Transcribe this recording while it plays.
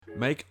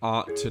Make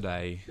art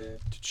today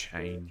to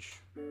change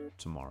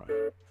tomorrow.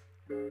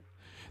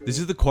 This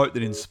is the quote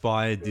that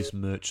inspired this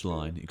merch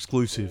line,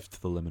 exclusive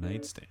to the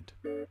Lemonade Stand.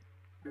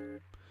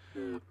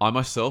 I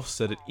myself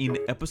said it in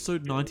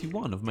episode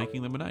 91 of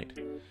Making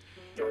Lemonade.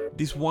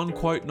 This one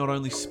quote not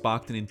only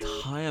sparked an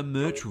entire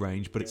merch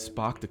range, but it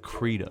sparked a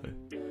credo,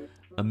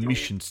 a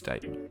mission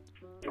statement,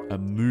 a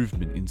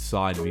movement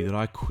inside me that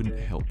I couldn't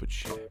help but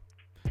share.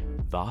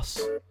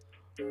 Thus,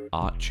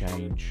 Art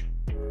Change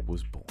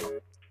was born.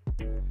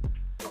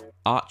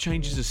 Art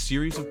Change is a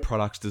series of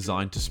products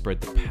designed to spread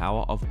the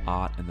power of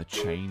art and the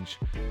change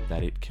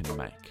that it can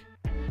make.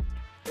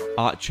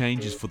 Art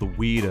Change is for the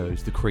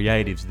weirdos, the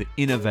creatives, the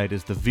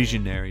innovators, the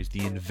visionaries,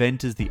 the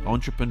inventors, the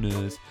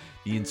entrepreneurs,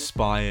 the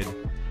inspired,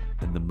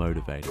 and the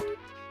motivated.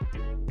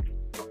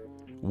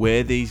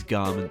 Wear these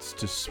garments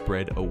to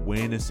spread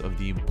awareness of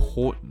the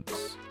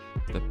importance,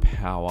 the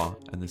power,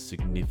 and the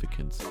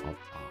significance of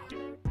art.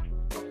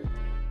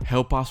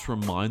 Help us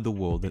remind the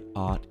world that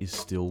art is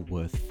still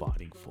worth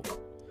fighting for.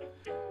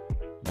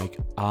 Make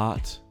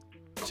art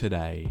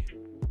today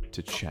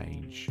to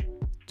change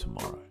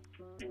tomorrow.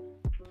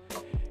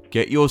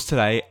 Get yours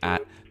today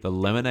at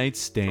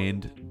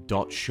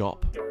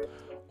thelemonadestand.shop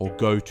or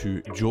go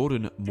to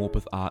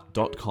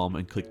jordanmorpethart.com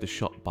and click the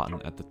shop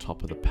button at the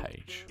top of the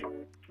page.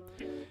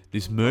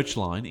 This merch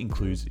line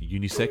includes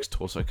unisex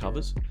torso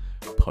covers,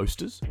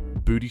 posters,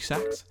 booty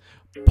sacks,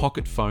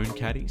 pocket phone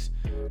caddies,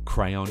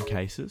 crayon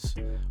cases,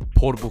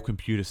 portable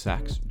computer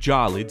sacks,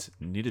 jar lids,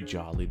 knitted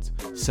jar lids,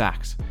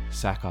 sacks,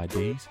 sack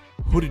IDs,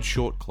 hooded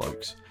short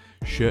cloaks,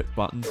 shirt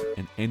buttons,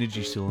 and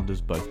energy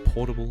cylinders, both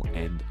portable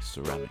and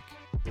ceramic.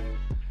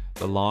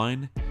 The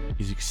line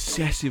is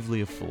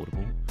excessively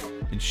affordable,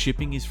 and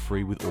shipping is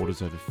free with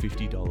orders over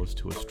 $50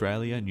 to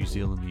Australia, New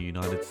Zealand, the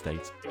United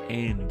States,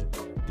 and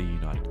the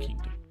United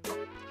Kingdom.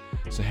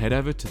 So head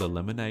over to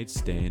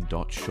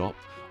thelemonadestand.shop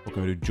or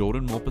go to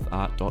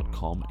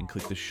jordanmorpethart.com and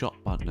click the shop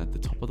button at the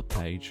top of the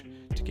page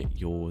to get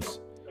yours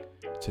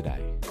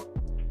today.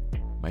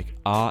 Make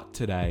art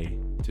today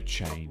to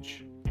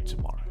change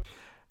tomorrow.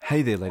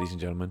 Hey there, ladies and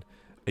gentlemen.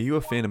 Are you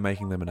a fan of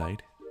Making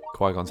Lemonade,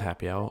 Qui-Gon's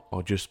Happy Hour,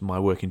 or just my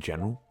work in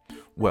general?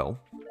 Well,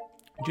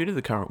 due to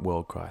the current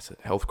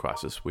health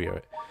crisis, we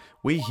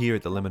here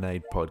at the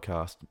Lemonade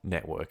Podcast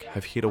Network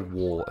have hit a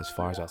wall as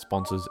far as our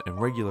sponsors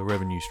and regular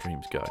revenue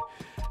streams go.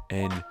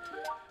 And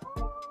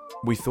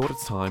we thought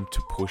it's time to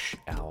push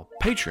our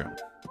Patreon.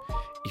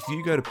 If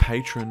you go to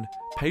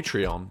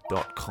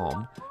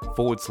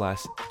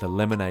patreon.com/The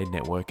Lemonade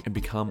Network and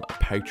become a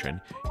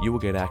patron, you will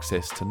get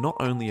access to not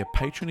only a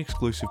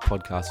patron-exclusive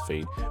podcast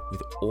feed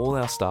with all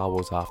our Star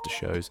Wars after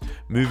shows,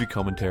 movie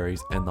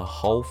commentaries, and the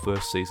whole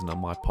first season of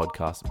my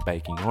podcast,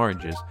 Baking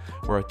Oranges,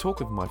 where I talk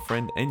with my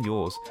friend and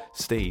yours,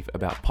 Steve,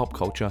 about pop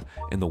culture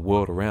and the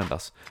world around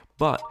us,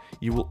 but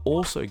you will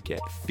also get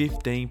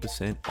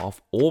 15%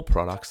 off all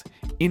products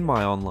in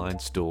my online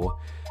store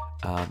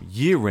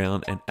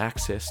year-round and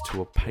access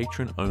to a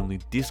patron-only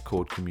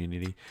Discord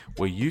community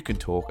where you can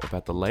talk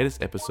about the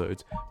latest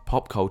episodes,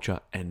 pop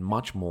culture, and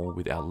much more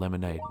with our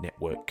Lemonade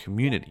Network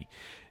community.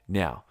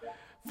 Now,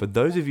 for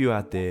those of you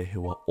out there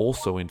who are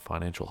also in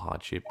financial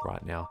hardship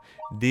right now,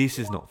 this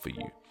is not for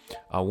you.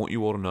 I want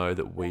you all to know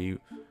that we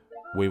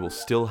will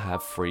still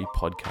have free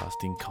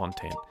podcasting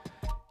content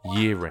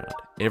year-round.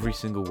 Every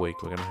single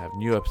week, we're going to have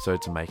new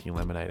episodes of Making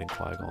Lemonade and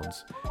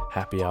Qui-Gon's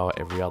Happy Hour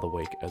every other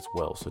week as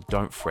well, so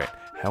don't fret.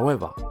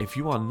 However, if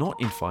you are not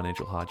in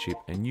financial hardship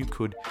and you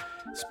could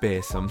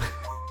spare some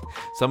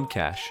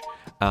cash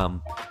and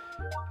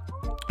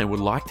would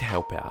like to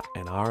help out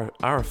and are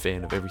a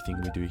fan of everything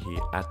we do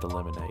here at the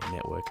Lemonade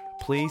Network,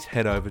 please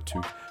head over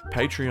to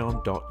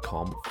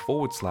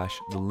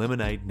patreon.com/The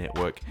Lemonade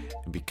Network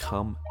and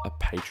become a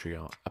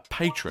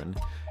patron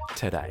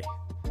today.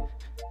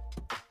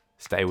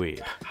 Stay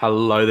weird.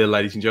 Hello there,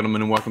 ladies and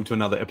gentlemen, and welcome to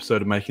another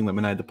episode of Making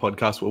Lemonade, the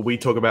podcast where we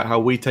talk about how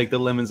we take the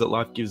lemons that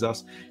life gives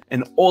us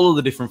and all of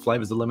the different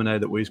flavors of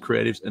lemonade that we as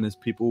creatives and as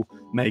people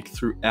make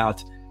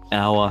throughout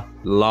our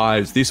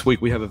lives. This week,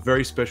 we have a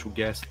very special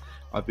guest.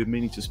 I've been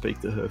meaning to speak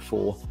to her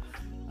for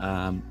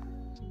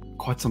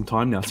quite some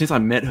time now, since I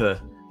met her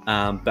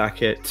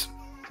back at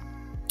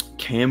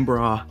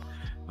Canberra.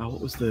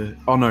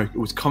 It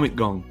was Comic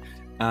Gong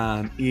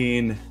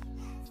in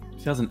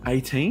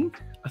 2018,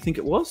 I think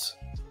it was.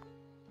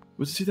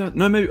 Was it 2000?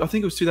 No, maybe I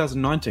think it was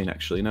 2019.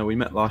 Actually, no, we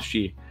met last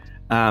year,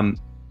 and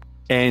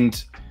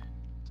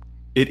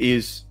it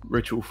is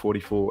Ritual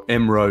 44.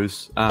 M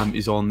Rose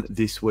is on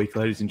this week,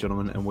 ladies and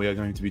gentlemen, and we are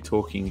going to be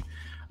talking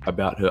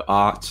about her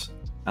art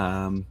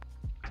and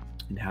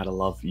how to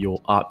love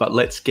your art. But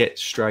let's get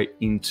straight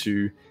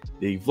into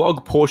the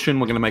vlog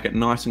portion. We're going to make it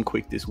nice and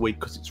quick this week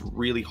because it's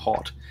really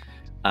hot,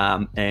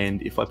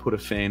 and if I put a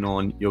fan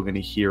on, you're going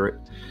to hear it.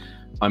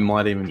 I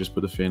might even just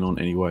put a fan on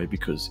anyway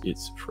because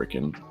it's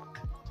freaking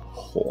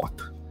hot.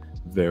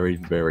 Very,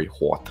 very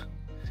hot.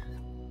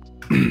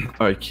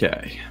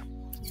 Okay.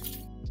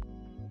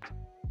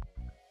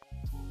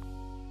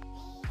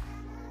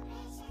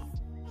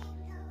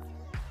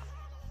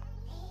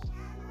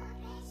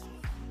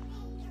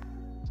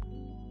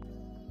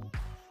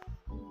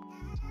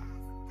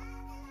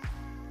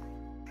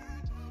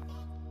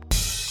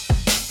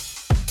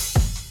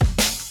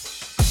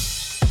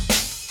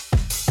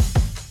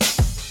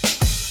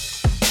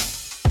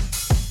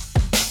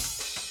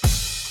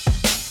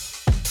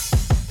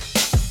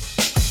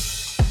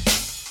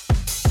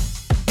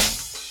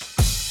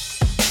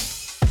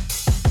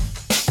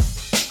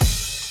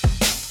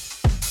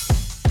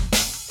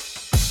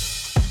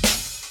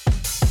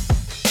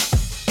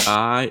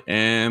 I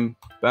am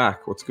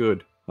back. What's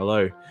good?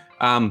 Hello.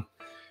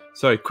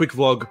 So quick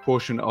vlog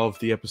portion of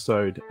the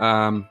episode.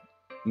 Not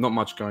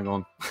much going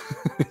on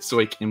this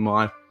week in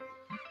my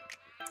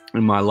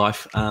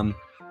life.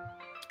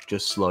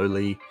 Just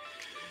slowly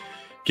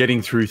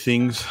getting through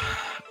things.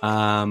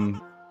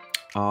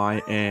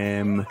 I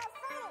am.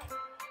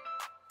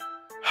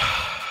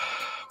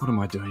 What am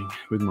I doing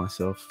with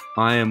myself?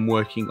 I am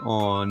working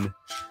on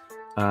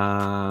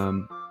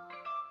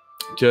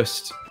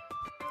just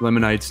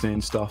lemonade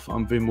stand stuff.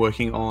 I've been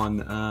working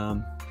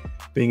on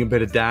being a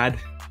better dad.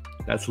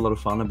 That's a lot of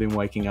fun. I've been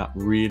waking up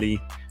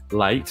really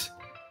late.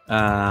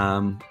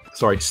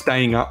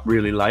 Staying up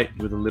really late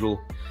with a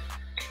little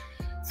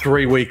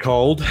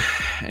 3-week-old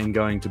and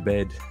going to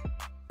bed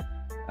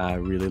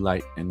really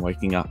late and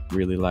waking up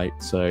really late.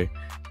 So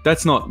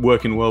that's not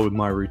working well with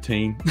my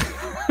routine.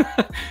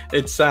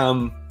 It's,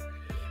 I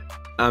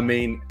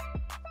mean,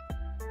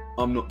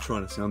 I'm not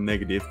trying to sound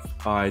negative.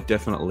 I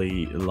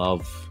definitely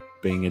love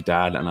being a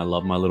dad and I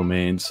love my little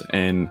mans.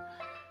 And,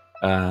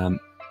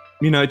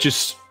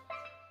 just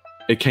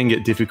it can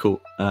get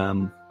difficult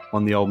on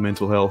the old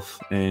mental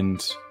health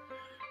and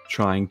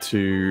trying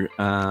to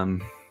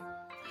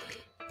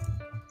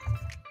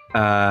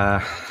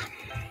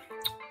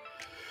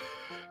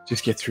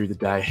just get through the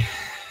day.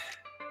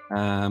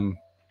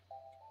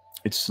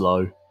 It's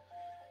slow.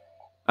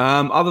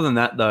 Other than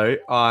that, though,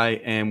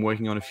 I am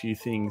working on a few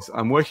things.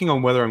 I'm working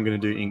on whether I'm going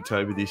to do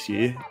Inktober this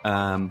year.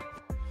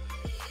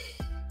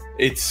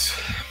 It's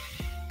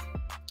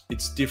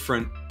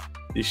different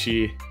this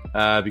year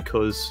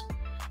because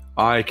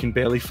I can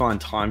barely find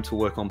time to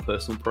work on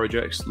personal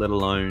projects, let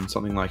alone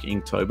something like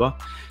Inktober.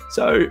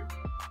 So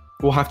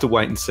we'll have to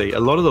wait and see. A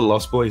lot of the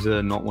Lost Boys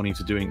are not wanting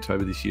to do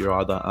Inktober this year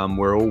either.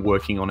 We're all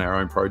working on our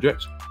own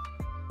projects.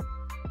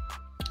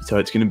 So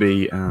it's going to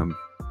be...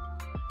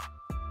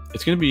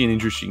 It's going to be an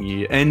interesting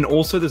year. And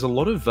also there's a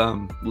lot of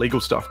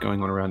legal stuff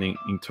going on around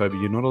Inktober.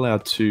 You're not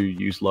allowed to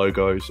use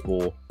logos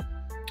or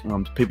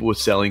people were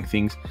selling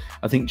things.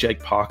 I think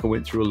Jake Parker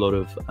went through a lot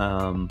of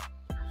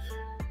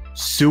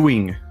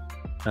suing.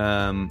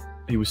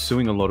 He was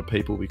suing a lot of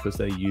people because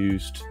they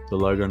used the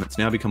logo, and it's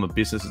now become a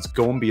business. It's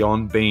gone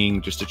beyond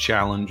being just a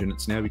challenge, and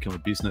it's now become a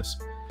business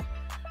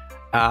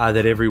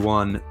that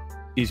everyone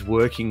is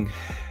working,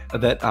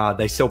 that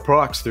they sell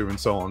products through and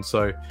so on.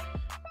 So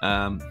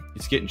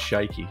it's getting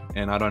shaky,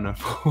 and I don't know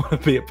if I want to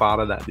be a part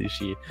of that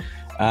this year.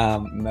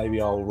 Maybe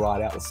I'll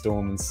ride out the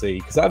storm and see,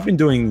 because I've been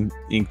doing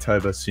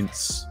Inktober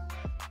since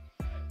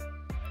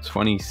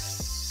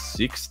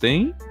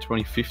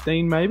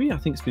 2015 maybe. I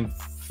think it's been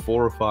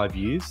 4 or 5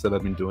 years that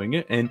I've been doing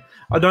it, and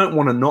I don't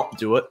want to not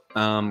do it,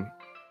 for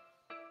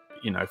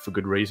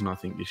good reason. I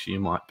think this year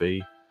might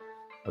be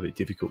a bit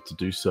difficult to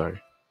do so,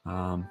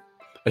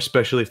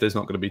 especially if there's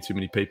not going to be too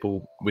many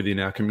people within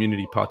our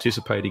community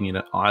participating in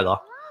it either.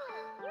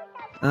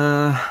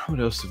 What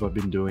else have I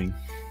been doing?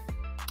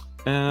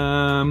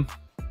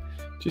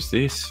 Just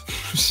this.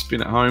 Just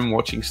been at home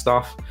watching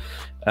stuff.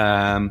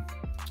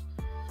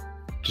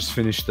 Just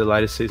finished the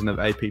latest season of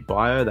AP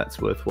Bio. That's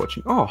worth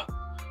watching. Oh,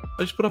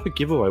 I just put up a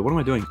giveaway. What am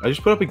I doing? I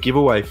just put up a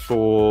giveaway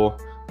for...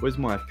 Where's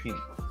my pin?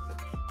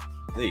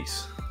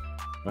 These.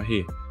 Right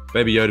here.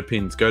 Baby Yoda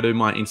pins. Go to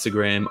my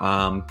Instagram.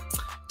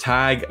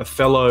 Tag a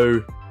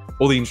fellow...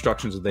 All the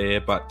instructions are there,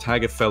 but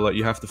tag a fellow.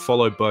 You have to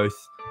follow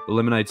both the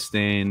Lemonade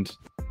Stand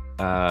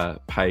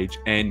page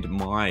and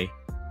my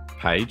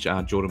page,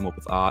 Jordan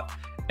Morpeth Art,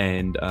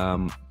 and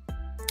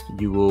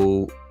you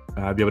will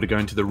be able to go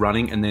into the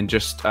running, and then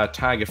just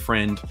tag a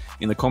friend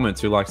in the comments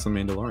who likes The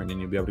Mandalorian,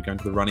 and you'll be able to go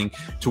into the running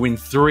to win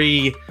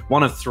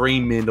one of three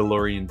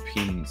Mandalorian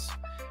pins.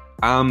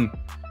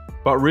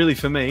 But really,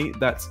 for me,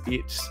 that's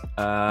it.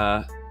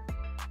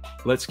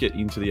 Let's get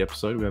into the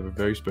episode. We have a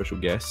very special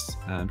guest.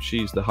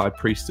 She's the High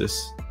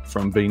Priestess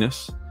from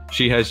Venus.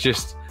 She has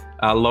just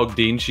logged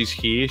in. She's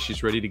here.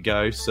 She's ready to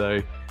go.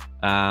 So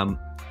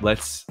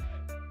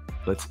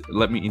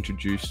let me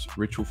introduce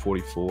Ritual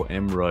 44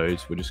 M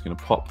Rose. We're just going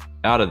to pop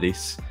out of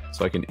this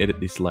so I can edit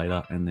this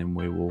later, and then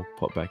we will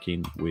pop back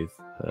in with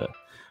her.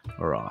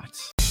 All right.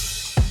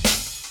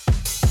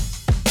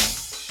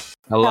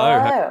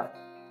 Hello.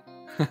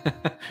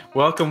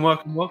 Welcome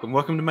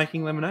to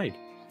Making Lemonade.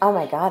 Oh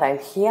my God, I'm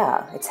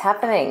here. It's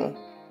happening.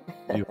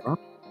 You are?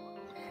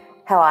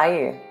 How are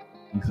you?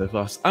 So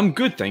fast. I'm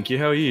good, thank you.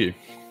 How are you?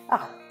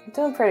 Oh, I'm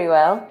doing pretty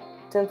well.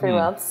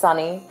 It's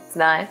sunny. It's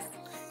nice.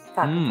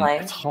 Can't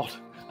complain. It's hot.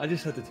 I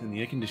just had to turn the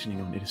air conditioning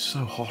on. It is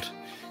so hot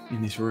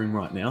in this room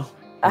right now.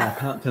 And I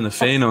can't turn the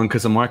fan on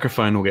because the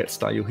microphone will get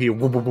stuck. You'll hear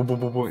whoop, whoop, whoop,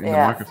 whoop, whoop in the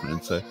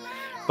microphone. So,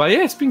 but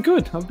yeah, it's been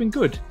good. I've been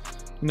good.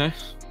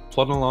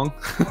 Plodding along.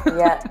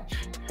 Yeah.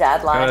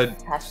 Dad life.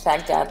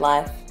 Hashtag dad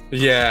life.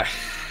 Yeah.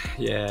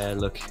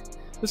 Look,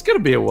 there's got to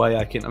be a way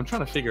I'm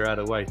trying to figure out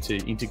a way to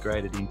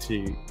integrate it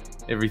into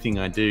everything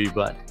I do,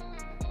 but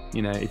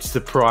it's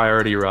the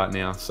priority right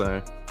now.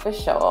 So for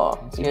sure,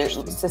 you're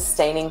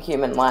sustaining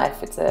human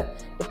life. It's a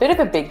bit of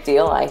a big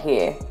deal, I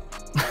hear.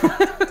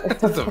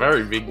 That's a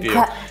very big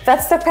deal.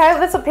 That's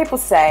what people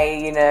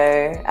say.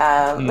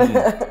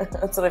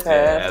 That's what I've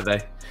heard.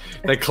 Yeah,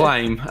 They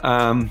claim,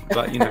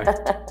 but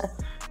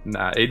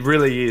nah, it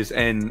really is,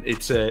 and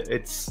it's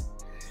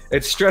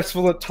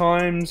stressful at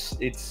times.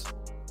 It's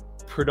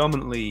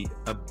predominantly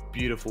a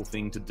beautiful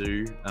thing to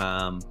do.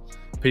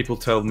 People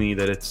tell me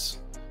that it's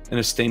an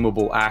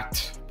esteemable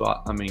act,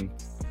 but I mean,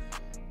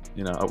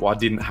 I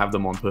didn't have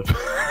them on purpose.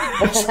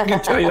 I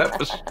can tell you that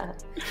for sure.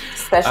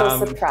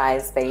 Special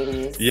surprise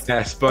babies.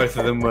 Yes, both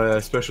of them were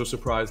special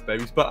surprise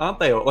babies, but aren't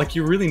they all? Like,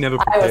 you're really never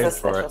I prepared was a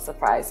for special it.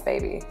 surprise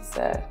baby,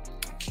 so.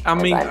 I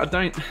mean, I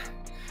don't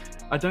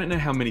know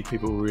how many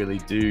people really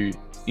do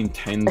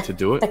intend to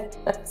do it.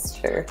 That's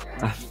true.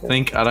 I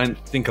don't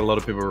think a lot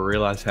of people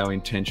realize how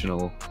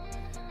intentional.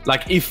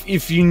 Like,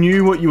 if you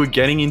knew what you were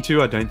getting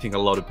into, I don't think a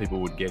lot of people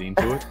would get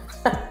into it.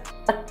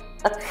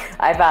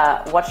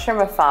 I've watched from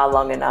afar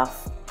long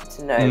enough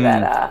to know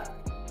that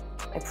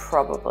I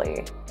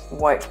probably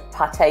won't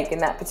partake in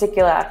that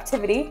particular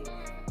activity.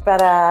 But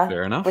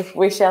fair enough.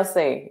 We shall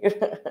see. Who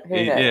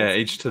knows? Yeah,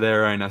 each to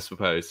their own, I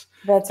suppose.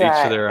 That's each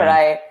right. To their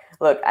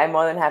But own. I'm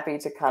more than happy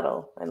to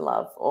cuddle and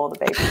love all the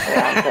babies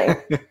around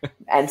me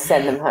and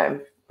send them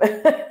home.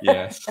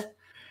 Yes.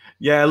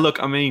 Yeah,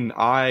 look, I mean,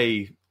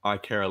 I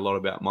care a lot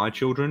about my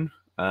children.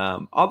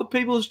 Other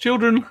people's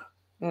children,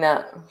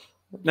 No.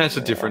 that's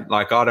a different,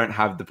 like, I don't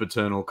have the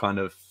paternal kind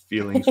of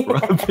feelings for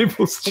other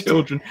people's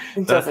children.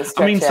 It doesn't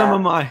I mean, stretch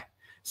out.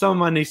 some of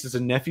my nieces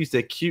and nephews,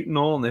 they're cute and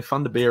all, and they're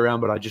fun to be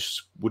around, but I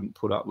just wouldn't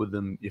put up with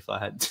them if I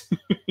had to.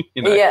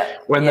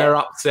 When they're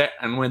upset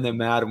and when they're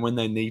mad and when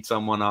they need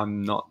someone,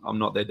 I'm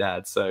not their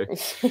dad. So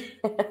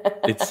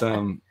it's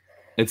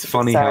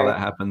funny how that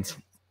happens.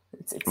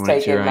 It's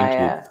taken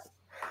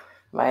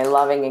my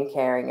loving and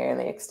caring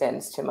only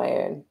extends to my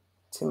own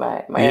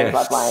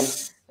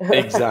bloodline.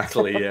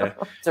 Exactly. Yeah.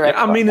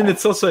 I mean, and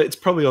it's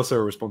probably also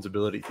a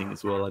responsibility thing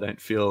as well. I don't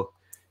feel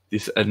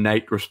this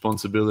innate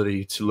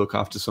responsibility to look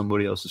after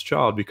somebody else's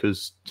child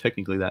because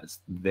technically that's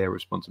their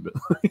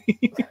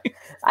responsibility.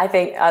 I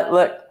think,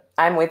 look,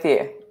 I'm with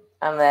you.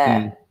 I'm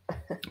there.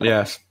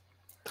 Yes.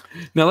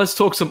 Now let's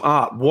talk some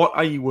art. What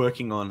are you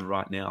working on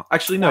right now?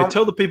 Actually, no.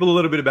 Tell the people a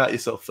little bit about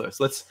yourself first.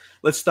 Let's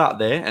start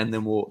there, and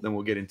then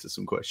we'll get into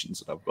some questions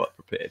that I've got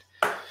prepared.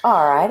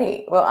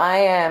 Alrighty. Well,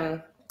 I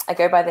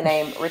go by the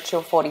name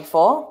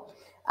Ritual44.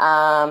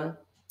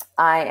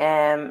 I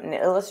am an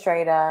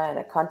illustrator and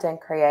a content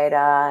creator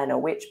and a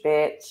witch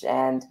bitch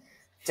and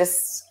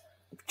just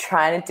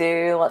trying to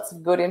do lots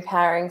of good,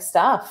 empowering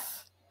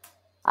stuff.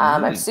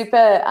 I'm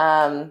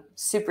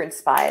super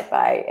inspired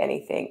by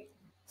anything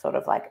sort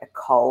of like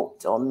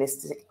occult or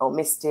mystic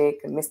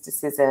and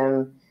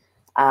mysticism.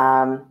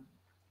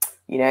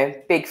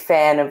 Big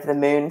fan of the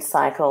moon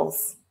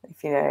cycles,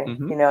 if you know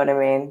what I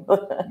mean.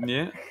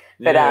 Yeah.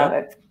 But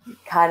I've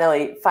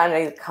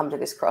finally come to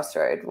this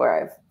crossroad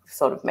where I've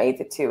sort of made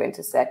the two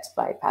intersect,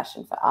 my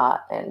passion for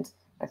art and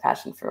my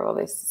passion for all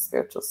this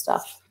spiritual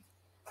stuff.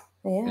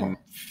 Yeah. And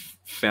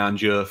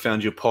found your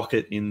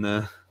pocket in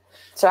the.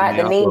 That's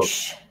right, the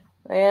niche.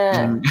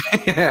 Yeah.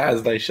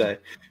 As they say,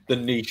 the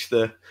niche,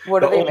 the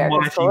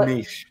Americans call it?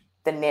 Niche.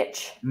 The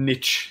niche.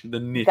 The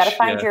niche. You got to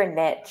find your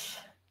niche.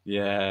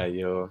 Yeah,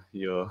 your.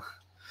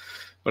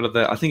 What are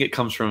they? I think it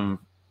comes from,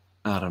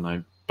 I don't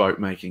know, boat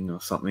making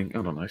or something.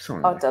 I don't know.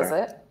 Something. Oh, does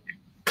it?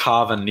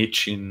 Carve a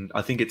niche in.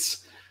 I think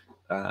it's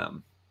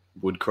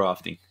wood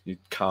crafting. You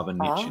carve a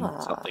niche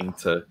in something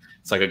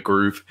it's like a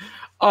groove.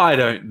 I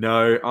don't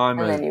know.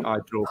 I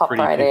draw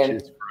pretty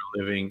pictures for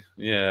a living.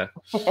 Yeah.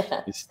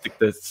 You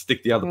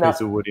stick the other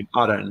piece of wood in.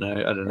 I don't know.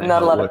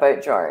 Not a lot of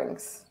boat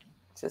drawings.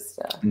 Just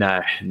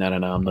No. I'm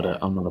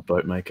not a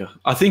boat maker.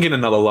 I think in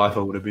another life I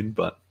would have been,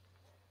 but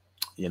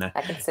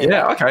I can see that.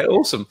 Yeah, okay,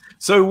 awesome.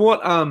 So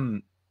what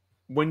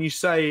when you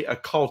say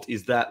occult,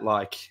 is that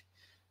like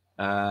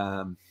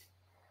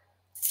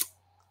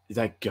is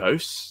that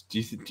ghosts?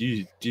 Do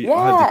you Yeah,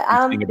 I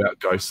have been thinking about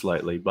ghosts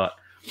lately, but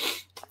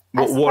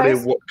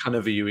what kind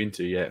of are you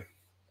into? Yeah.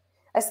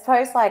 I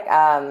suppose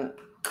I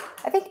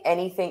think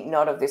anything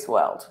not of this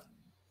world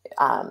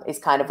is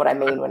kind of what I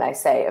mean when I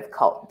say the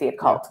occult.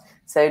 Yeah.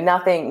 So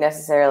nothing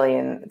necessarily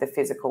in the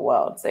physical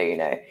world. So,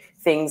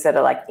 things that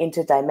are like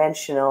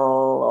interdimensional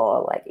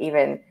or like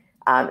even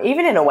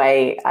in a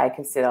way I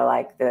consider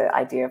like the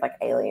idea of like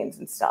aliens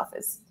and stuff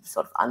as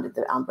sort of under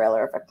the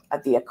umbrella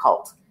of the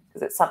occult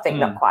because it's something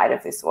not quite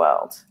of this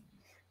world.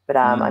 But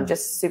I'm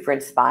just super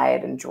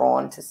inspired and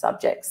drawn to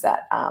subjects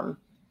that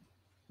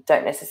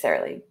don't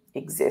necessarily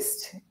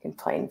exist in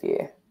plain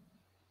view.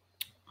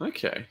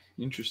 Okay,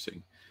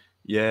 interesting.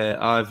 Yeah,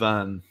 I've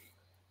I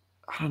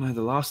don't know,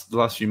 the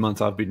last few months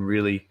I've been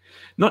really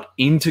not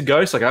into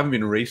ghosts, like I haven't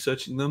been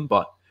researching them,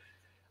 but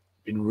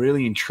been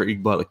really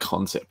intrigued by the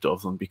concept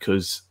of them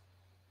because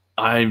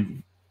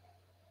I've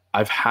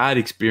had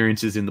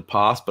experiences in the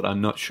past, but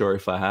I'm not sure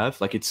if I have.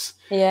 Like it's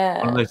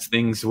one of those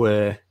things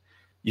where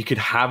you could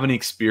have an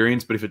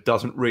experience, but if it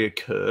doesn't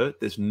reoccur,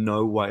 there's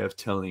no way of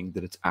telling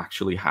that it's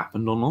actually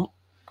happened or not.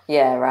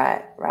 Yeah,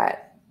 right.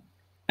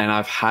 And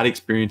I've had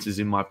experiences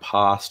in my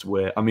past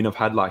where, I've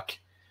had like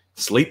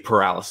sleep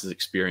paralysis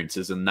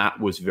experiences, and that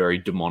was very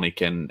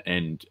demonic and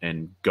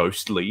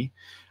ghostly.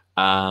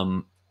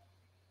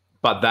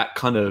 but that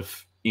kind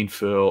of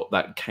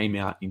that came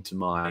out into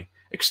my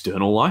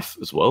external life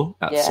as well,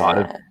 outside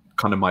of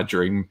kind of my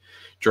dream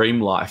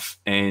life.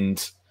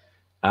 And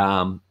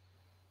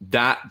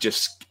that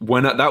just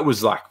that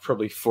was like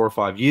probably 4 or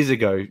 5 years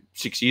ago,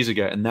 6 years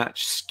ago, and that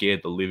just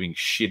scared the living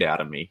shit out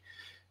of me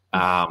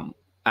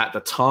at the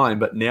time.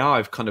 But now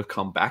I've kind of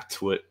come back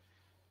to it,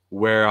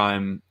 where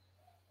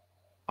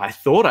I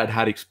thought I'd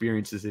had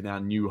experiences in our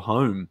new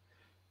home,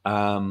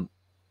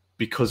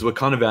 because we're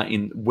kind of out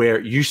in where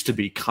it used to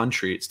be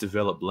country. It's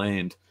developed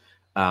land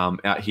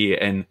out here,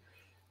 and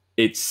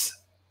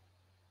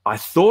I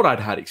thought I'd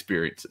had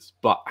experiences,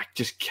 but I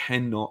just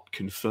cannot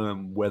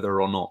confirm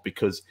whether or not,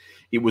 because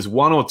it was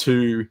 1 or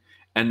 2,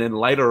 and then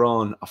later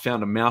on I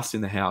found a mouse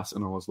in the house,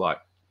 and I was like,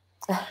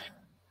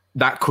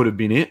 that could have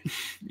been it.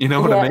 You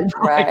know what I mean?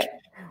 Right.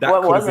 Like,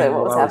 what was it?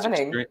 What was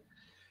happening?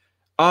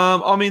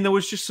 I mean, there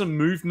was just some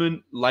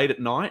movement late at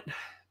night.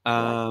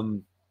 I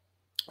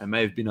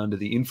may have been under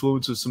the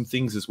influence of some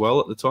things as well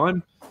at the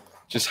time,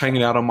 just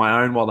hanging out on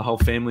my own while the whole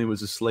family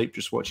was asleep,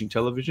 just watching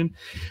television.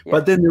 Yeah.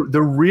 But then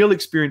the real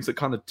experience that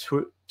kind of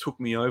took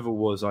me over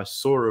was I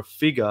saw a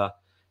figure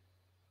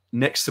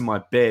next to my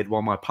bed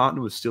while my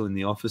partner was still in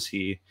the office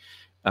here.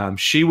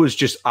 She was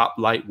just up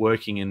late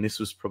working, and this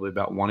was probably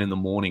about 1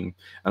 a.m.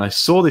 And I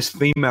saw this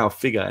female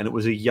figure, and it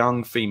was a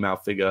young female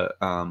figure.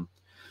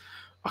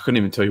 I couldn't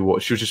even tell you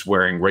what. She was just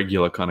wearing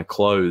regular kind of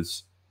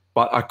clothes,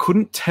 but I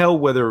couldn't tell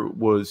whether it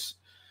was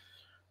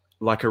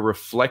like a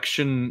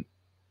reflection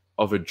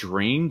of a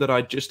dream that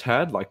I just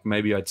had. Like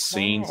maybe I'd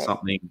seen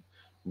something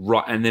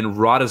right, and then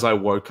right as I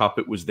woke up,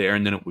 it was there,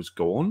 and then it was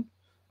gone.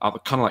 I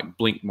kind of like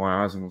blinked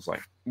my eyes and was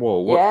like, whoa,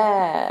 what?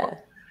 Yeah.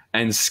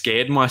 And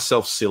scared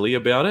myself silly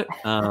about it.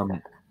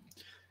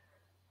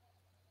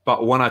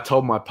 But when I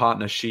told my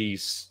partner,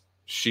 she's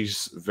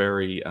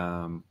very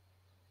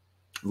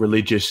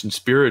religious and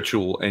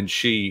spiritual, and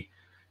she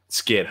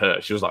scared her.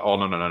 She was like, oh,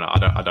 no,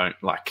 I don't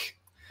like.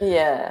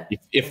 Yeah.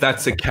 If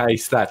that's the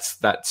case,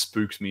 that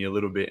spooks me a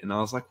little bit. And I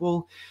was like,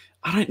 well,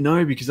 I don't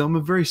know, because I'm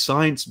a very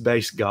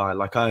science-based guy.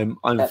 Like I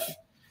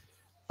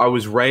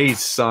was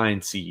raised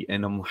sciencey,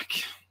 and I'm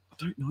like, I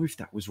don't know if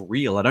that was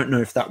real. I don't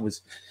know if that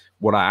was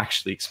what I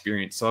actually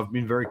experienced. So I've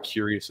been very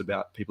curious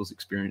about people's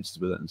experiences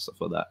with it and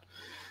stuff like that.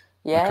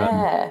 Yeah.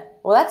 Like,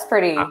 well, that's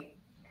pretty.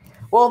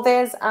 Well,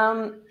 there's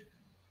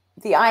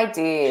the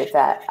idea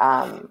that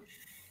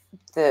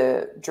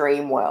the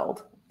dream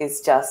world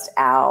is just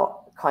our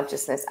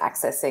consciousness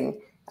accessing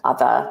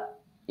other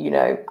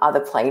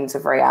planes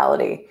of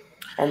reality.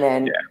 And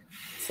then,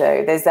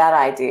 so there's that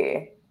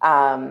idea.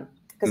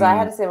 Because I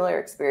had a similar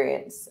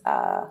experience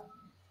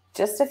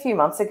just a few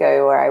months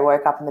ago, where I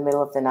woke up in the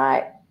middle of the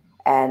night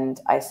and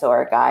I saw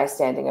a guy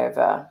standing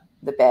over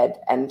the bed,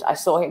 and I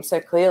saw him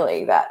so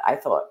clearly that I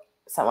thought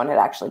someone had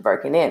actually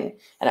broken in,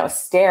 and I was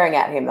staring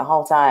at him the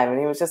whole time, and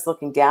he was just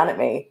looking down at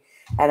me.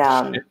 And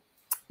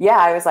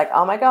I was like,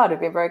 oh my God, I've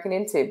been broken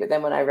into. But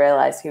then when I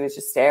realized he was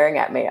just staring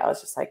at me, I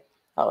was just like,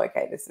 oh,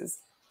 okay, this is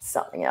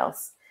something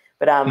else.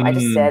 But I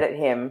just stared at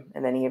him,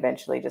 and then he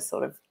eventually just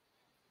sort of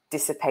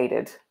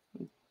dissipated,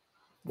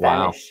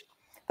 vanished.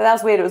 But that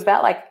was weird. It was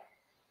about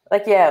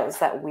it was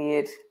that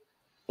weird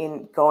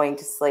in going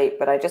to sleep,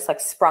 but I just like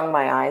sprung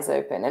my eyes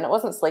open, and it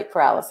wasn't sleep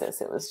paralysis.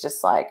 It was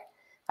just like,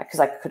 because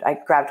I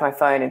grabbed my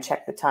phone and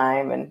checked the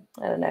time, and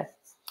I don't know.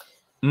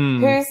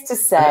 Who's to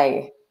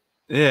say?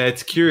 Yeah,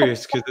 it's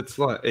curious, because it's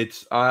like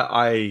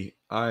I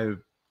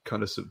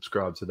kind of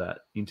subscribe to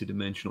that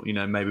interdimensional. You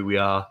know, maybe we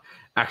are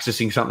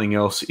accessing something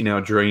else in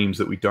our dreams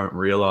that we don't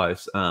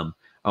realize. A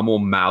more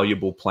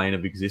malleable plane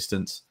of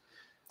existence.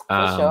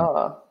 For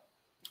sure.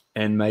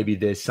 And maybe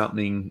there's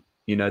something.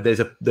 You know, there's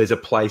a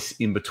place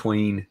in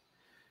between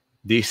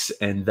this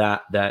and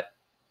that,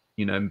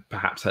 you know,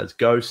 perhaps has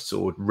ghosts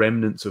or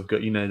remnants of,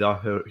 you know,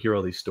 I hear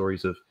all these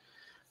stories of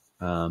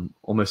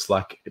almost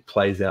like it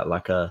plays out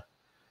like a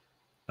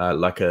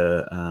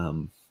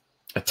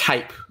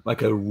tape,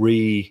 like a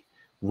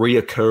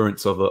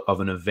reoccurrence of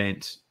an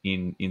event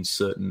in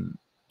certain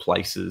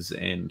places,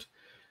 and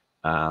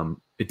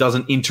it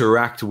doesn't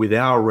interact with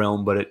our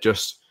realm, but it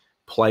just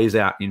plays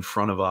out in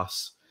front of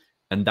us.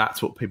 And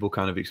that's what people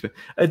kind of expect.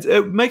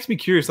 It makes me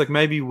curious. Like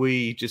maybe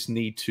we just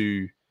need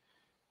to.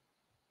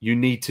 You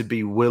need to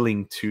be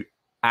willing to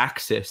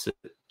access it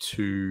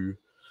to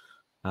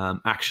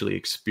actually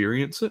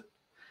experience it.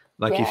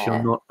 Like if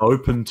you're not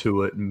open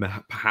to it,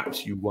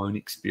 perhaps you won't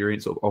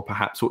experience, or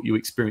perhaps what you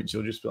experience,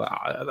 you'll just be like,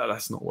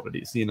 that's not what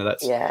it is. You know, that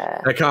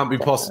can't be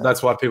possible.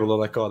 That's why people are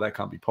like, oh, that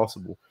can't be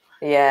possible.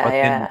 Yeah,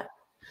 then,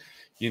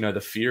 you know, the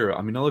fear.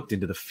 I mean, I looked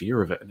into the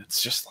fear of it, and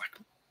it's just like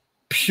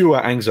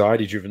pure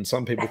anxiety driven.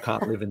 Some people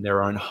can't live in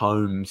their own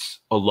homes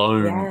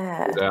alone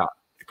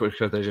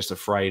because they're just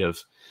afraid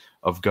of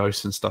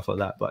ghosts and stuff like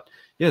that. But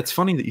yeah, it's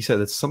funny that you say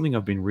that's something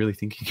I've been really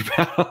thinking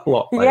about a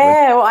lot lately.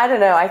 Yeah, well, I don't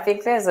know. I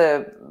think there's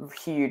a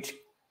huge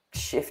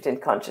shift in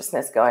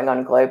consciousness going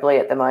on globally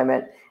at the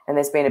moment, and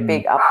there's been a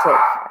big uptick.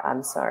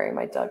 I'm sorry,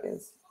 my dog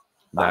is.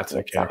 That's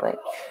okay.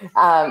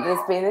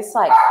 There's been this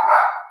like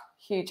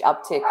huge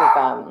uptick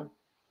of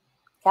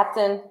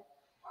Captain.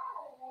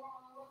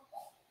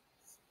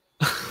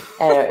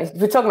 Anyway,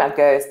 we're talking about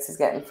ghosts. He's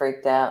getting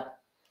freaked out.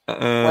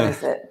 What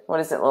is it? What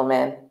is it, little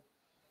man?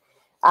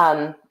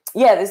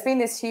 Yeah, there's been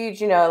this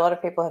huge, a lot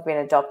of people have been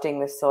adopting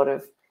this sort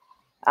of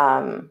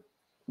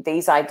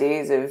these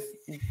ideas of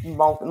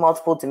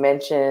multiple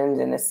dimensions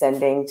and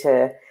ascending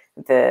to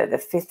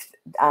the fifth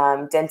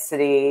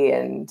density.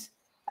 And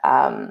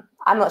I'm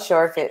not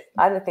sure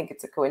I don't think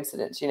it's a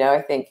coincidence.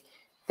 I think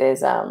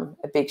there's a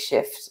big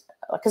shift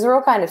because we're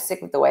all kind of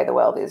sick with the way the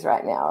world is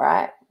right now,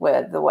 right?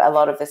 Where a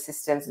lot of the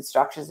systems and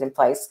structures in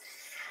place,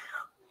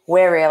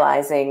 we're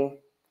realizing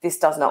this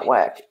does not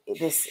work.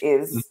 This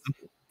is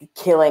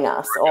killing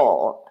us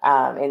all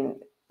in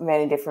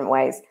many different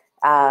ways.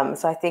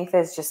 So I think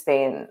there's just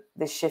been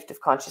this shift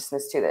of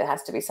consciousness too, that it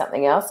has to be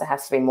something else. There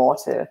has to be more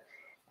to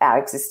our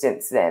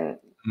existence than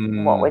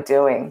what we're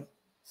doing.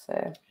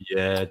 So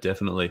yeah,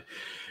 definitely.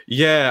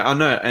 Yeah, I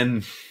know.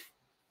 And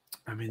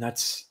I mean,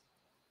 that's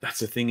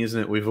the thing, isn't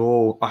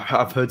it?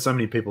 I've heard so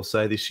many people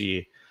say this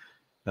year,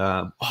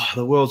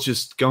 the world's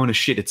just going to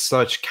shit. It's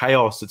such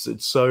chaos.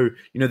 It's so,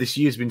 this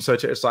year's been so,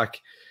 it's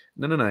like,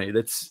 no,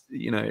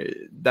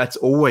 that's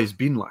always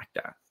been like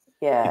that.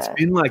 Yeah. It's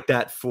been like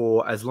that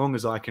for as long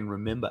as I can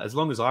remember, as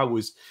long as I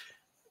was,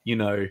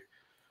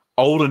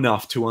 old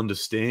enough to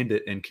understand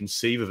it and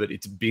conceive of it.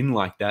 It's been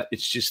like that.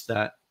 It's just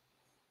that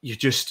you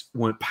just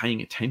weren't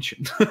paying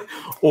attention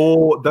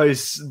or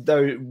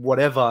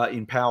whatever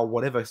in power,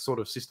 whatever sort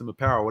of system of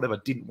power or whatever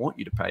didn't want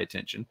you to pay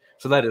attention.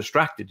 So they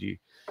distracted you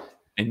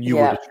and you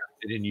were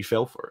distracted and you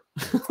fell for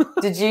it.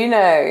 Did you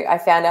know, I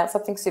found out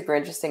something super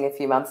interesting a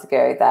few months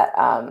ago that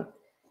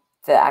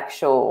the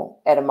actual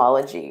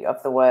etymology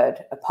of the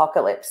word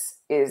apocalypse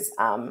is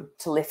to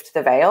lift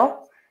the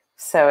veil.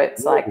 So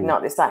it's like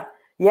not this like,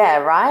 yeah,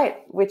 right?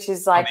 Which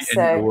is like,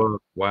 so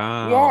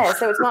wow. Yeah,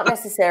 so it's not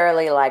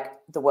necessarily like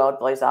the world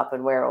blows up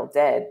and we're all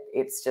dead.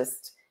 It's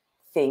just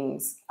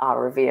things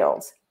are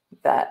revealed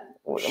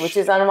which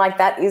is, I'm like,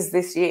 that is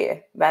this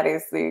year. That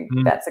is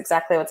that's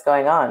exactly what's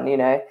going on.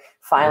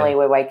 Finally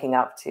we're waking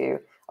up to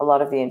a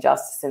lot of the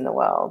injustice in the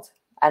world.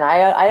 And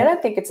I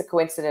don't think it's a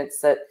coincidence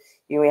that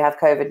we have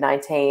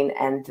COVID-19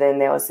 and then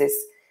there was this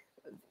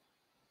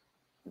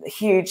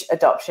huge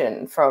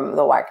adoption from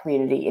the white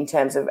community in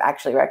terms of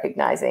actually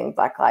recognizing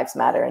Black Lives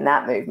Matter and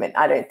that movement.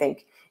 I don't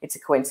think it's a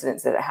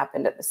coincidence that it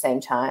happened at the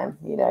same time,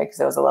 because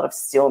there was a lot of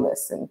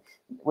stillness and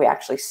we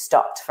actually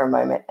stopped for a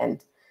moment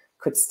and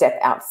could step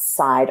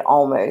outside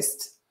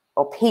almost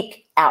or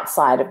peek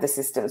outside of the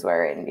systems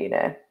we're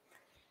in,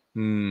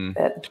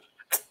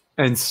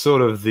 And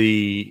sort of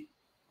the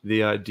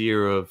idea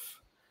of,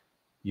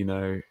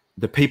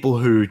 the people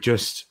who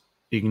just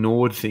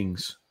ignored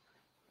things,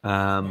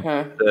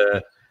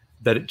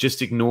 that it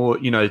just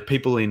ignored,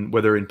 people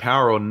whether in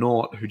power or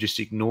not, who just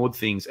ignored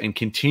things and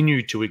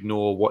continue to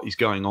ignore what is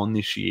going on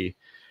this year,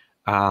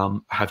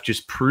 have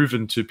just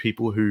proven to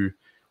people who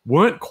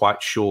weren't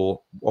quite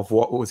sure of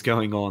what was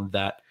going on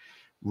that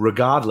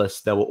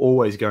regardless, they were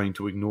always going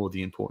to ignore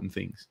the important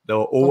things. They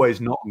were always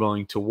not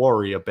going to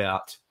worry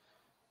about,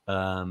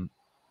 the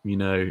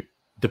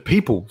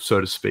people,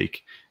 so to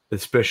speak,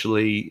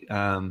 especially,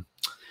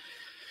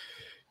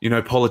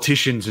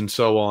 politicians and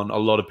so on. A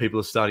lot of people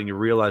are starting to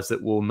realize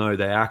that, well, no,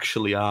 they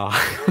actually are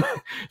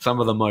some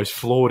of the most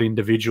flawed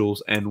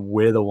individuals and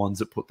we're the ones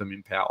that put them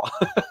in power.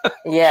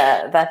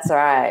 Yeah, that's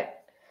right.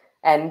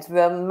 And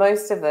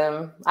most of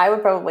them, I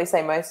would probably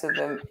say most of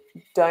them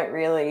don't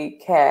really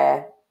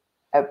care.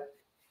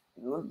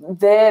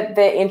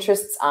 Their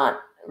interests aren't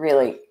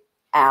really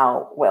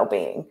our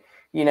well-being.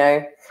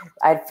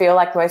 I feel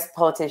like most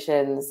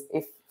politicians,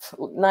 if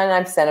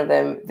 99% of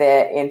them,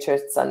 their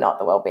interests are not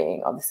the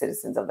well-being of the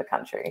citizens of the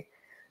country.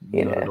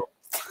 And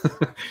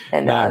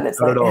it's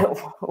like,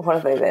 what are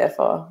they there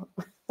for?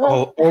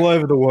 all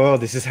over the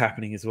world, this is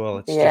happening as well.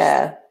 It's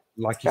just,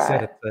 like you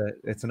said,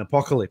 it's an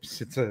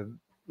apocalypse. It's a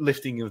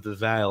lifting of the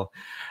veil.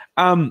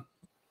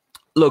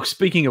 Look,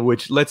 speaking of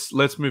which, let's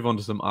move on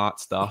to some art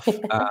stuff.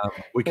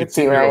 We could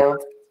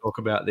talk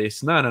about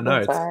this.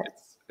 No.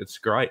 It's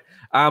great.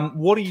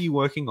 What are you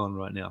working on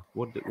right now?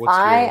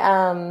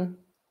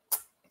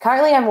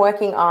 Currently I'm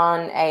working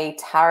on a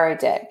tarot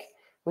deck,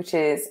 which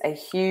is a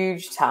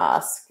huge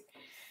task.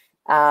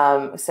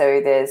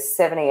 So there's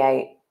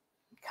 78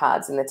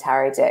 cards in the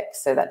tarot deck,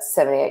 so that's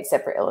 78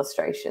 separate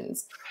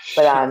illustrations.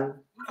 But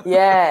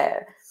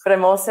but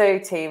I'm also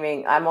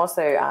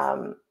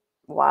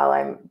while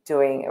I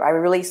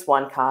release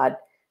one card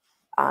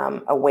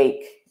a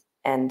week,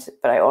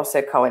 but I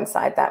also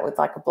coincide that with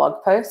like a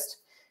blog post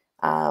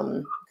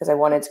because I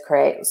wanted to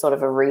create sort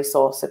of a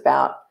resource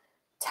about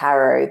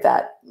tarot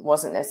that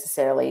wasn't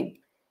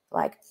necessarily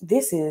like,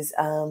 this is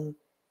the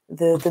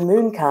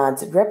moon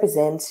cards, it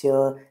represents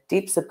your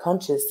deep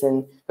subconscious,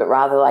 but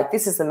rather like,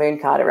 this is the moon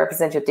card, it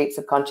represents your deep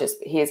subconscious,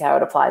 but here's how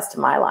it applies to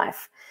my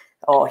life,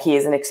 or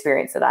here's an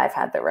experience that I've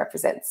had that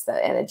represents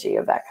the energy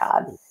of that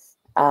card.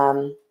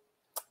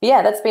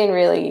 That's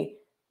been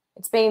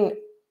it's been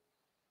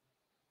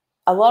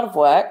a lot of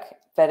work,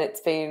 but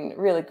it's been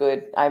really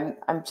good. I'm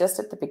just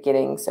at the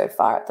beginning so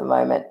far at the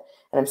moment,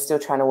 and I'm still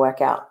trying to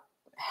work out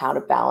how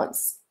to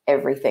balance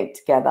everything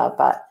together.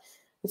 But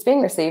it's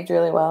being received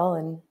really well,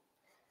 and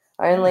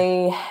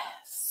only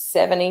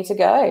 70 to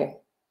go.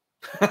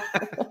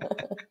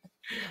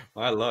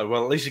 I love.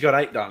 Well, at least you got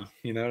 8 done.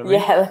 You know what I mean?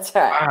 Yeah, that's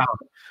right. Wow.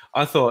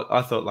 I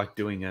thought like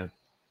doing a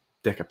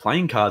deck of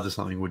playing cards or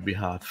something would be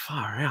hard.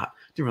 Far out.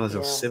 Didn't realize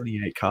there was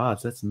 78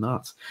 cards. That's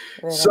nuts.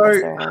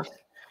 So,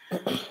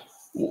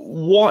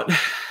 what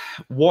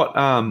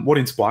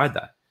inspired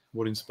that?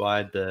 What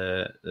inspired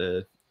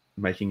the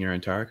making your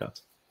own tarot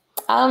cards?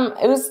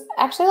 It was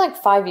actually like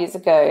 5 years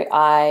ago.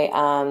 I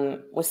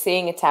was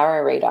seeing a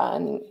tarot reader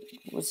and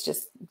was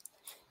just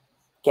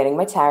getting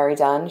my tarot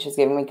done. She was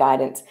giving me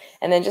guidance.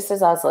 And then just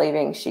as I was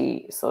leaving,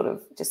 she sort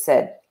of just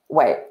said,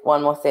 wait,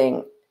 one more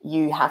thing.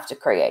 You have to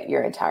create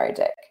your own tarot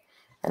deck.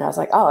 And I was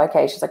like, oh,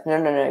 okay. She's like,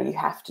 no, you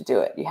have to do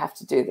it. You have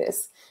to do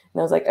this.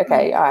 And I was like,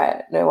 okay, all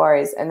right, no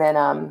worries. And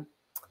then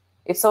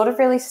it sort of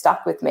really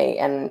stuck with me.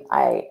 And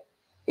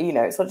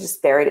it sort of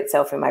just buried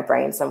itself in my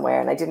brain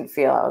somewhere. And I didn't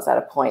feel I was at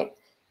a point.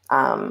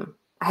 I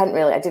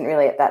didn't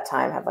really at that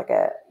time have like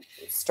a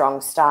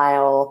strong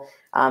style.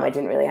 I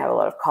didn't really have a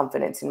lot of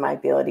confidence in my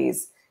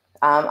abilities.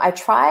 I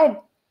tried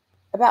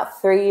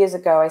about 3 years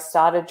ago. I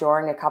started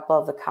drawing a couple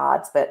of the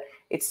cards, but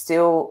it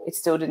still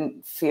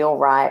didn't feel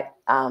right.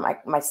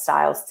 My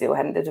style still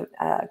hadn't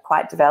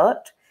quite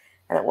developed,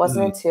 and it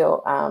wasn't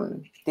until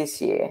this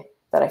year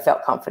that I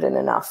felt confident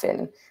enough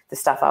in the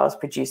stuff I was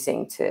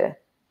producing to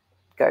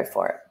go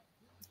for it,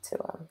 to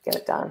get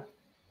it done.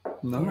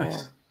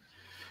 Nice.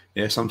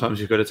 Yeah, sometimes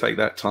you've got to take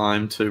that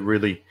time to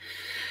really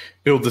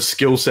build the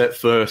skill set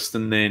first,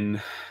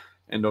 and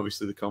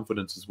obviously the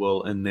confidence as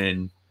well, and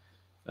then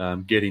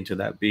get into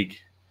that big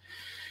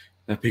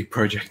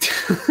project.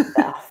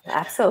 Yeah,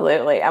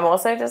 absolutely. I'm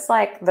also just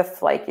like the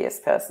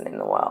flakiest person in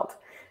the world.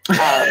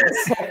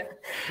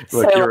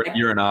 Look,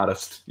 you're an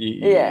artist.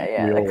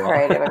 The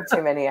creative of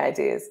too many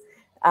ideas.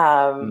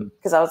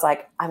 Because I was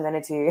like,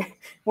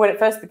 when it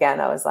first began,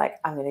 I was like,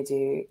 I'm going to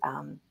do,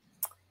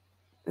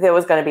 there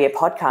was going to be a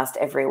podcast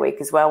every week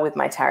as well with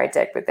my tarot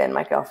deck. But then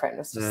my girlfriend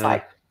was just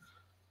like,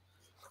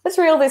 let's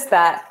reel this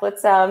back.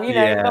 Let's, we've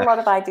got a lot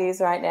of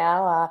ideas right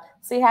now.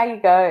 See how you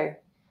go.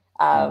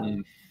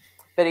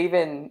 But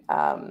even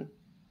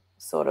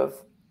sort of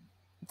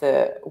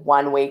the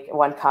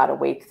 1 card a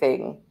week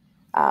thing,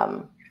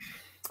 I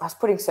was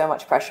putting so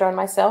much pressure on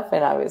myself,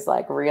 and I was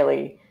like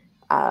really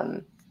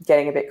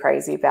getting a bit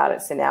crazy about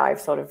it. So now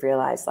I've sort of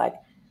realized like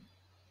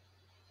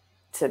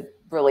to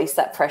release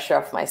that pressure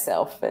off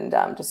myself and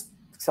just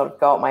sort of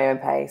go at my own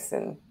pace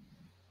and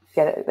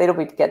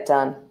it'll get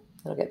done.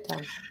 It'll get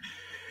done.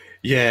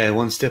 Yeah,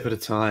 one step at a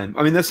time.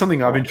 I mean, that's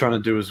something I've been trying to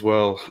do as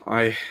well.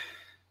 I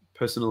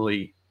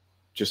personally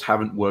just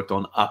haven't worked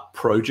on a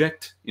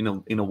project in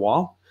a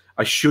while.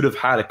 I should have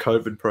had a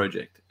COVID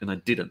project, and I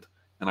didn't.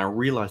 And I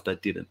realized I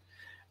didn't.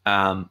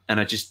 And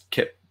I just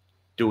kept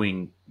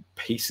doing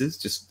pieces,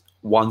 just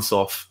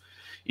once-off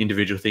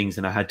individual things,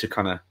 and I had to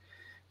kind of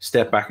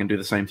step back and do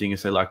the same thing and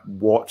say, like,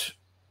 what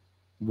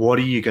are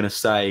you going to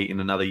say in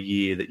another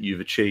year that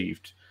you've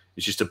achieved?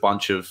 It's just a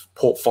bunch of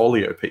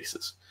portfolio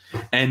pieces.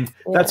 And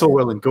that's all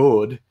well and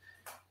good,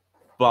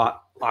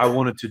 but I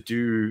wanted to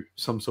do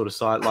some sort of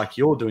side, like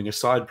you're doing, a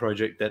side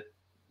project that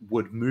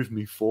would move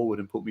me forward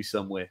and put me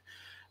somewhere.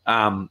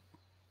 But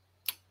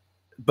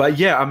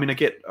yeah, I mean, I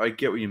get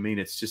what you mean.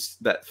 It's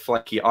just that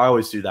flaky. I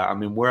always do that. I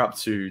mean,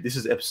 this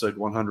is episode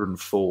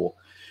 104,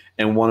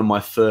 and when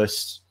I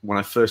first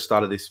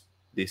started this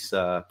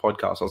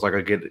podcast, I was like,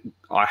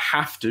 I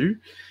have to.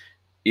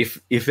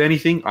 If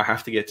anything, I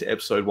have to get to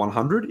episode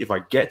 100. If I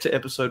get to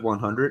episode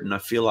 100 and I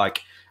feel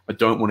like I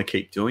don't want to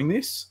keep doing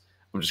this,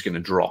 I'm just going to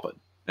drop it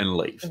and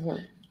leave,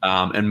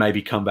 and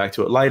maybe come back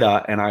to it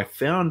later. And I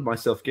found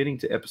myself getting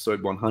to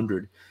episode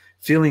 100,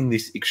 feeling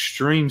this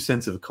extreme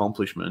sense of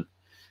accomplishment,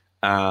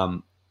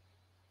 and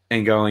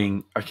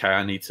going, okay,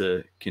 I need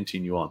to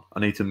continue on. I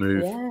need to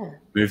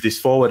move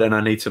this forward, and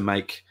I need to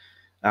make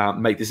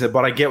this.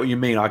 But I get what you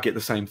mean. I get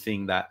the same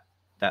thing that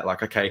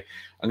like, okay,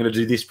 I'm going to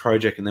do this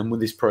project, and then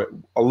with this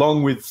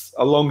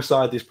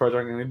alongside this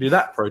project, I'm going to do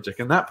that project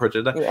and that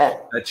project.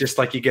 It's just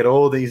like you get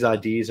all these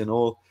ideas and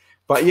all.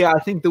 But yeah, I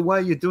think the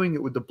way you're doing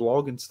it with the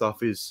blog and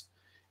stuff is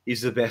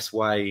the best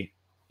way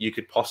you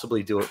could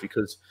possibly do it,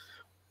 because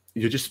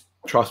you just,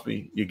 trust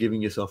me, you're giving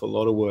yourself a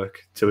lot of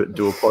work to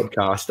do a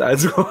podcast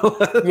as well.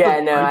 Yeah,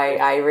 no,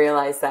 I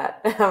realize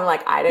that. I'm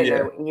like, I don't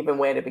know even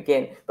where to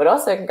begin. But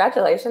also,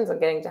 congratulations on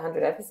getting to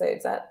 100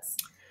 episodes. That's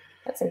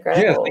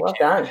incredible. Well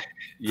done.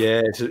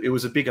 Yeah, it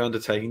was a big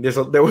undertaking.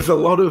 There was a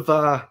lot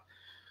of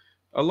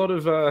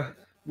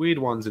weird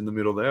ones in the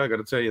middle there. I got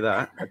to tell you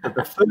that. But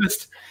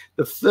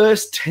the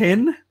first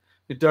 10,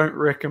 I don't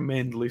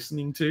recommend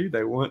listening to.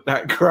 They weren't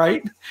that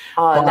great.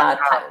 Oh no,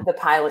 the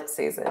pilot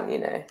season.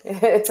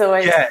 It's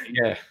always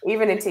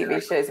even in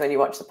TV shows when you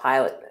watch the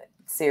pilot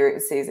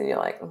season, you're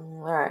like,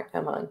 all right,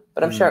 come on.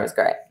 But I'm sure it was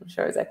great. I'm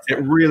sure it was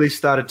excellent. It really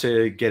started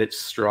to get its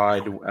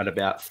stride at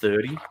about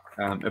 30.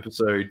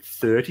 Episode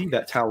 30,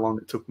 that's how long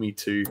it took me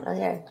to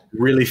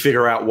really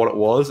figure out what it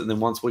was. And then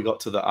once we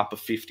got to the upper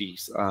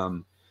 50s,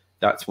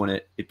 that's when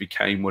it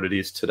became what it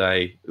is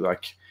today.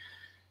 Like,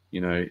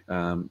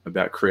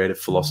 about creative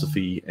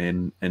philosophy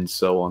and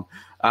so on,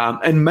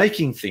 and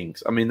making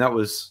things. I mean,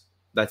 that's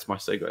my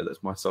segue.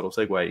 That's my subtle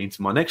segue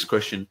into my next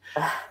question.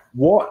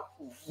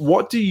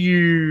 What do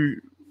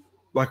you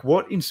like?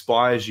 What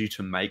inspires you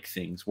to make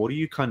things? What do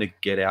you kind of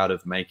get out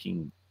of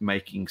making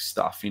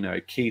stuff?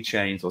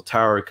 Keychains or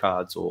tarot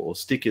cards or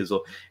stickers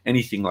or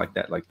anything like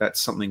that. Like,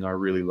 that's something I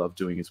really love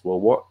doing as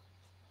well.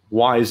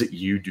 Why is it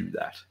you do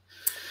that?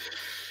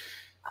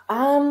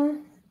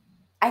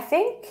 I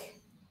think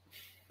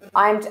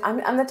I'm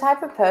the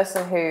type of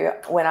person who,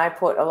 when I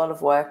put a lot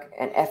of work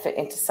and effort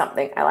into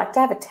something, I like to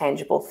have a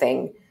tangible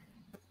thing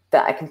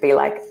that I can be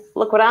like,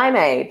 look what I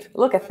made,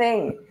 look, a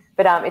thing.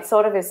 But it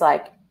sort of is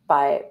like,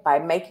 by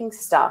making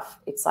stuff,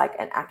 it's like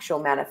an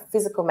actual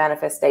physical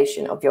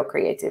manifestation of your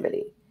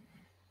creativity.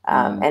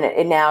 And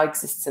it now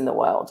exists in the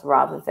world,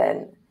 rather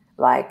than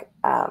like,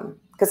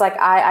 because like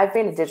I've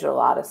been a digital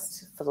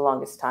artist for the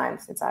longest time,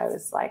 since I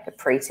was like a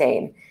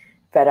preteen.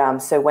 But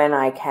so when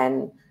I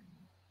can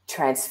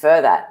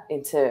transfer that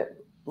into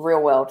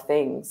real world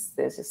things,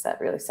 there's just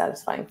that really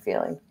satisfying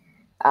feeling.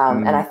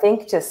 And I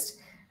think just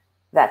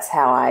that's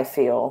how I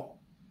feel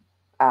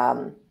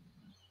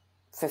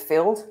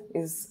fulfilled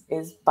is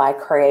by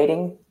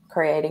creating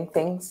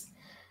things.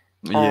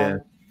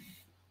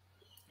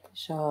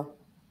 Sure.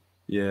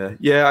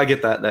 Yeah, I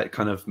get that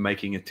kind of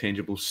making a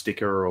tangible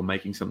sticker or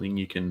making something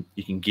you can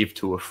give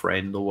to a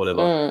friend or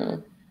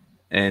whatever.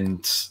 And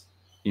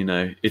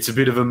it's a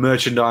bit of a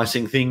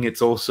merchandising thing.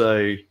 It's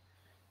also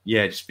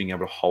just being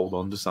able to hold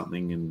on to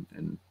something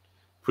and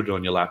put it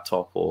on your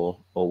laptop or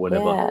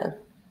whatever. Yeah.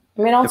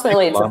 I mean,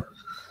 ultimately it's a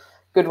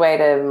good way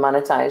to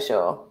monetize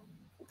your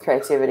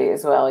creativity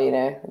as well.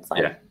 It's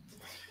like,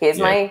 here's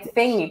my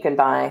thing you can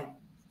buy.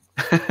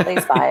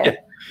 Please buy it.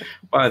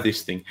 Buy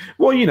this thing.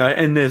 Well,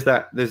 and there's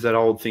that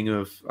old thing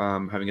of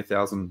having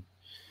 1,000.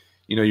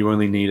 You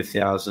only need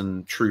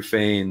 1,000 true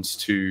fans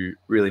to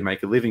really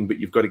make a living, but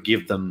you've got to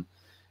give them,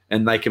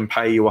 and they can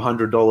pay you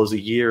 $100 a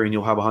year, and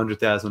you'll have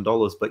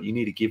 $100,000. But you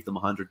need to give them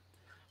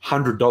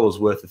 $100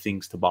 worth of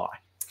things to buy.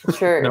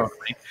 Sure. You know what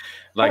I mean?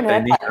 Like,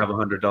 they need to have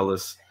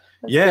 $100.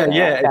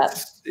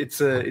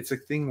 It's a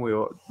thing we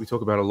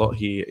talk about a lot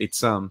here.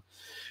 It's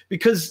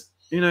because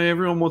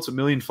everyone wants 1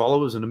 million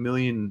followers and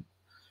 1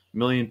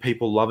 million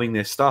people loving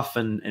their stuff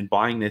and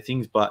buying their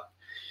things, but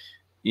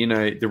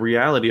the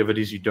reality of it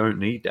is you don't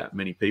need that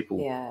many people.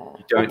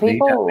 You don't need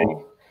that many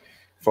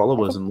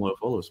followers and loyal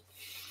followers.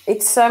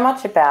 It's so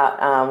much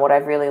about what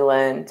I've really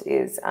learned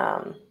is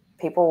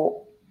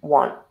people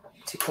want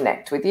to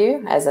connect with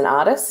you as an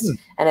artist,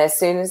 and as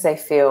soon as they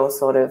feel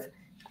sort of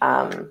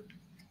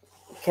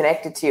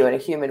connected to you in a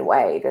human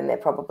way, then they're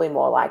probably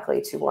more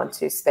likely to want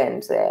to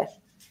spend their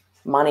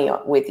money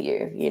with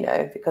you,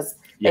 because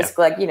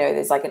basically, like,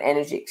 there's like an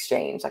energy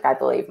exchange. Like, I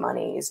believe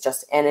money is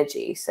just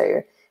energy.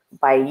 So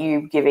by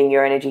you giving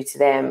your energy to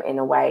them, in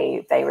a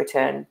way, they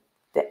return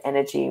the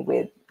energy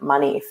with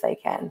money if they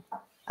can.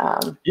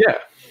 100%.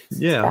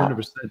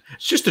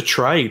 It's just a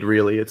trade,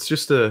 really. It's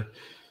just a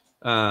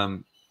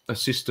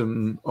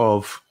system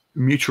of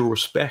mutual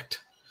respect.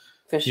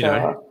 For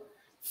sure.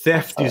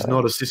 Theft is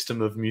not a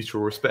system of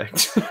mutual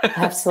respect.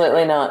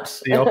 Absolutely not.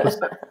 The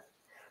opposite.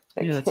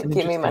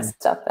 Give me my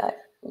stuff back.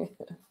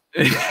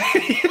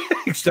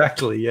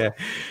 Exactly.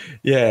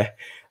 Yeah.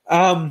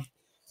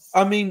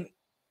 I mean,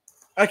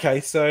 okay,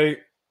 so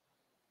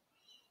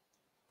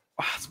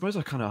I suppose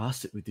I kind of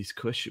asked it with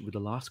the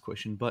last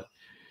question, but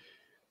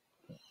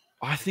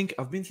I think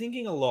I've been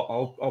thinking a lot.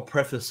 I'll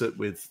preface it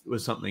with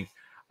something.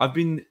 I've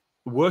been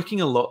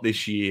working a lot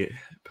this year,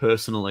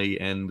 personally,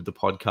 and with the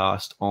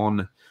podcast,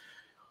 on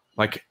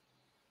like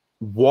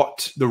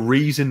what the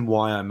reason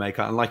why I make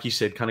art, and like you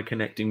said, kind of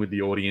connecting with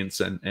the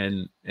audience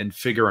and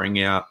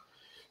figuring out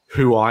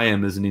who I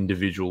am as an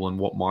individual and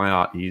what my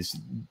art is.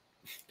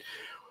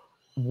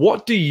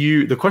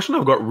 The question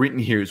I've got written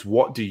here is,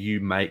 what do you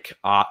make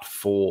art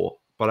for?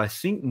 But I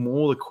think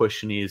more the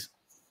question is,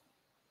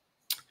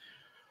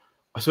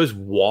 I suppose,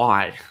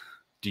 why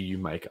do you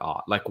make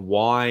art? Like,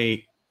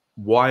 why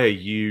what are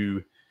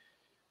you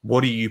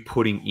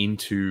putting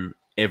into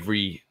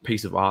every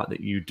piece of art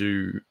that you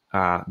do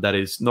that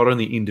is not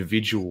only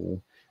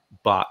individual,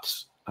 but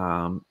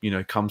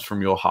comes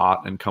from your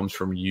heart and comes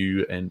from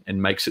you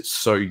and makes it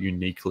so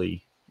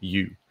uniquely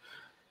you?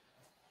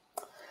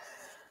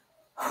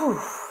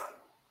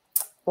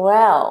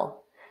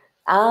 Well,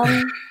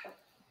 I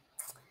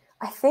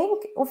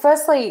think,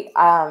 firstly,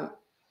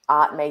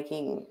 art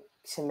making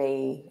to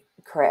me,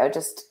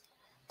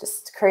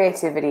 just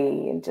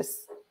creativity and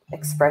just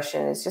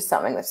expression is just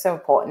something that's so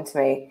important to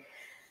me.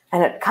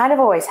 And it kind of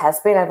always has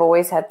been. I've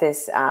always had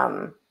this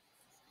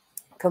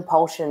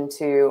compulsion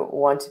to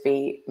want to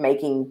be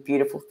making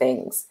beautiful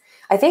things.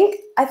 I think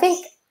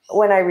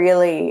when I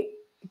really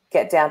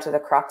get down to the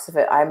crux of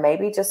it, I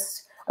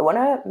want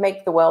to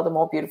make the world a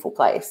more beautiful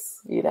place.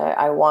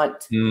 I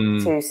want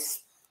to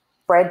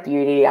spread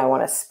beauty. I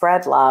want to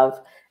spread love,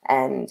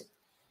 and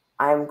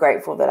I'm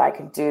grateful that I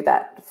can do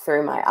that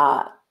through my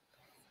art.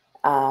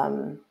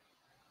 I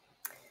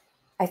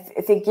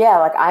think,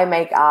 like, I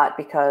make art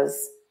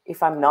because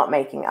if I'm not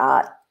making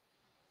art,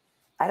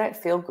 I don't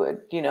feel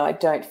good. I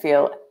don't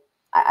feel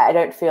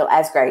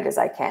as great as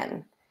I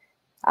can.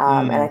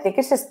 And I think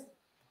it's just,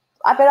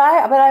 but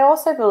I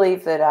also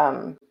believe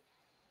that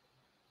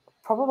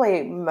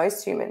probably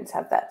most humans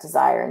have that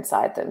desire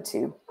inside them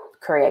to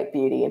create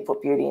beauty and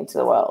put beauty into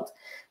the world.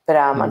 But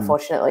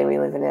unfortunately, we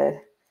live in a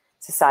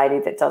society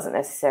that doesn't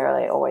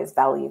necessarily always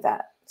value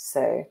that.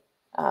 So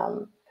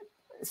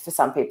for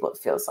some people, it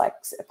feels like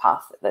a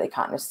path that they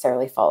can't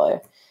necessarily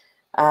follow.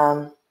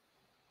 But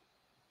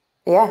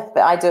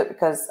I do it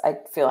because I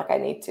feel like I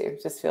need to.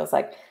 It just feels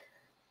like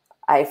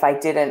if I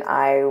didn't,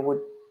 I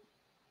would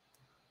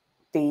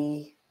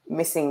be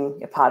missing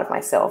a part of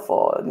myself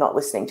or not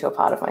listening to a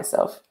part of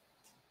myself.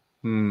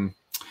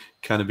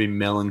 Kind of be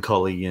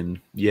melancholy and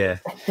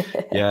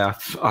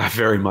I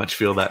very much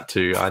feel that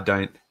too. I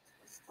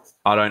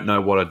don't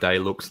know what a day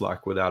looks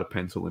like without a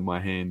pencil in my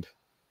hand.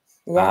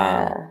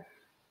 Yeah.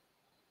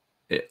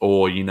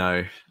 Or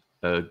a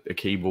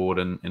keyboard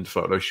and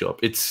Photoshop.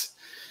 It's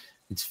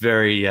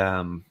very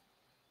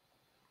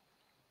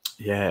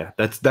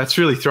that's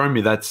really thrown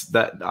me.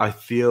 That I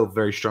feel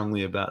very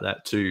strongly about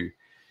that too.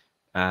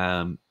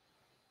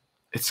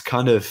 It's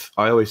kind of,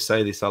 I always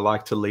say this, I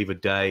like to leave a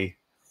day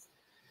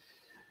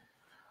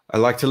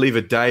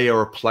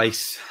or a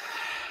place,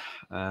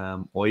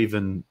 or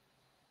even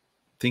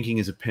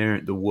thinking as a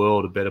parent, the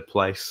world a better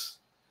place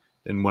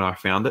than when I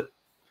found it.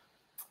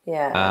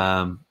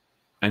 Yeah.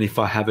 And if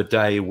I have a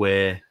day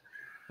where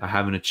I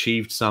haven't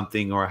achieved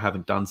something, or I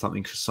haven't done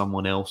something for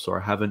someone else,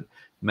 or I haven't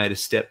made a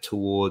step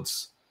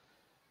towards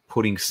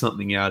putting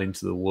something out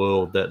into the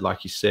world that,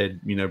 like you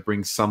said,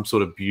 brings some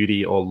sort of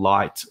beauty or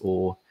light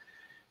or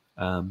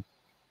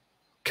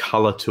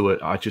color to it,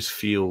 I just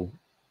feel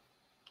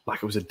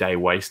like it was a day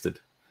wasted.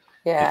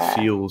 Yeah. It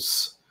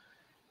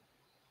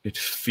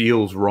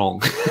feels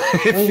wrong.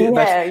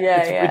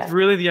 It's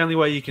really the only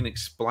way you can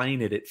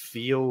explain it. It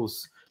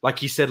feels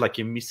like you said, like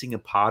you're missing a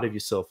part of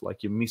yourself,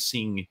 like you're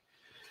missing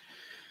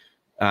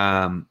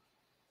something,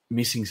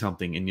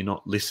 and you're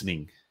not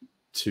listening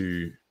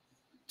to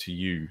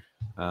you.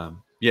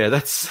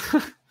 That's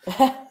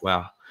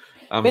wow.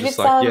 I'm but just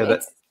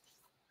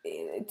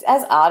it's,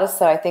 as artists,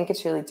 though, I think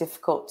it's really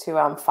difficult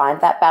to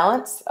find that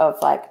balance of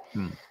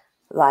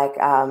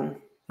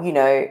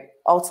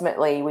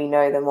ultimately we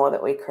know the more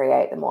that we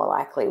create, the more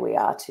likely we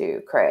are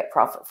to create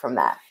profit from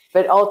that.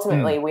 But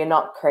ultimately, we're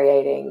not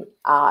creating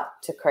art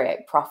to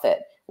create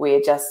profit. We're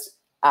just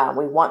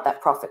we want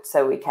that profit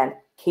so we can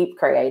keep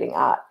creating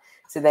art.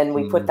 So then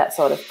we put that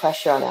sort of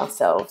pressure on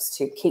ourselves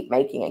to keep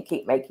making and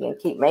keep making and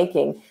keep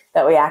making,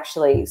 that we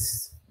actually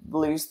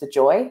lose the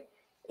joy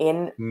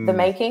in the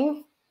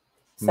making.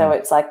 So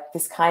it's like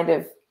this kind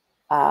of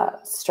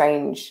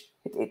strange,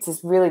 it's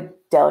this really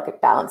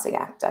delicate balancing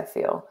act, I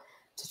feel,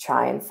 to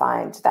try and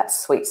find that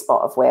sweet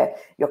spot of where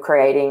you're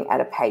creating at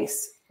a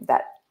pace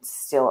that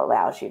still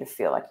allows you to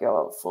feel like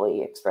you're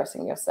fully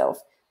expressing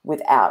yourself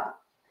without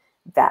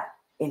that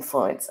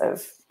influence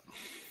of,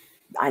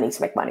 I need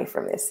to make money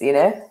from this,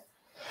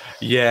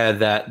 Yeah,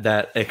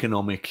 that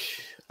economic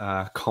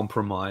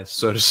compromise,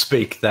 so to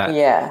speak,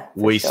 that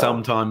we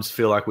sometimes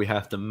feel like we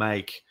have to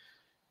make.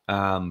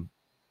 I'm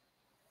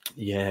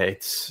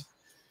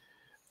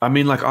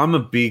a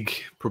big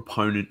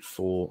proponent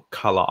for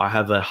color. I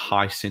have a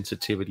high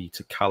sensitivity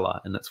to color,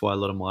 and that's why a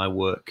lot of my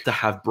work to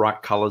have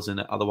bright colors in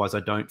it. Otherwise,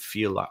 I don't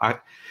feel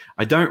like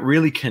I don't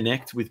really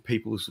connect with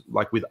people's,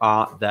 like, with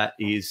art that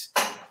is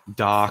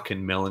dark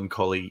and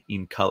melancholy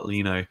in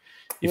color.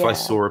 If I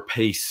saw a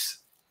piece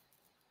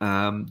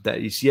that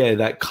is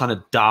that kind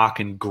of dark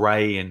and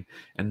gray and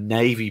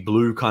navy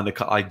blue kind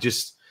of I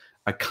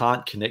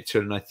can't connect to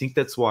it. And I think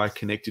that's why I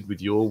connected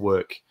with your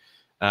work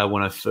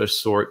when I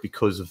first saw it,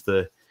 because of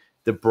the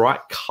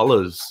bright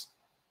colors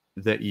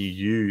that you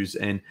use.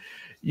 And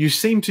you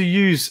seem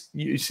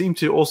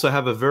to also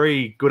have a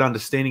very good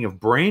understanding of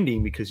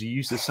branding, because you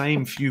use the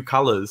same few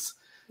colors.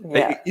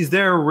 Yeah. Is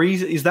there a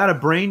reason? Is that a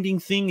branding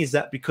thing? Is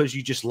that because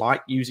you just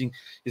like using,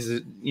 is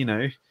it,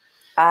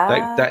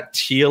 that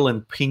teal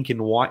and pink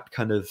and white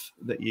kind of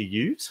that you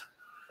use?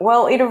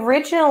 Well, it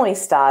originally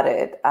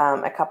started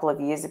a couple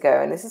of years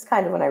ago, and this is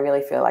kind of when I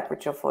really feel like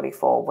Ritual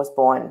 44 was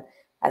born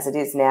as it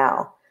is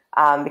now,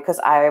 because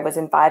I was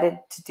invited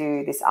to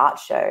do this art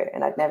show,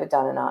 and I'd never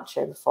done an art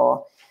show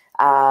before.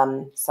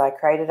 So I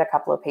created a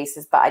couple of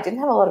pieces, but I didn't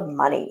have a lot of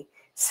money.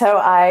 So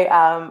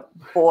I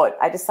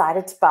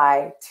decided to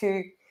buy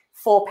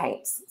 4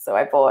 paints. So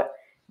I bought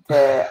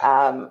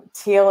the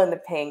teal and the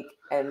pink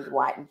and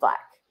white and black,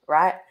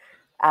 right?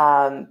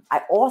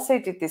 I also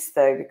did this,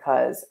 though,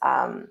 because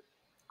I've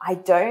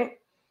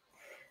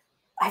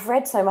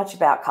read so much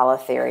about color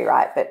theory,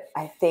 right? But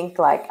I think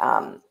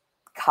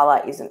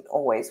color isn't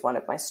always one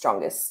of my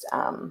strongest,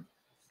 one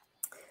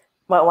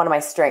of my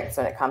strengths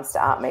when it comes to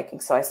art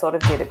making. So I sort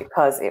of did it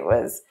because it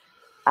was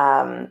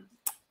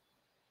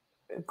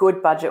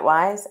good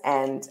budget-wise,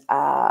 and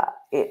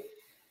it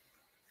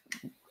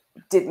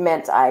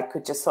meant I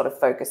could just sort of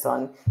focus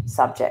on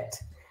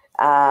subject.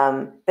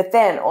 But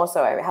then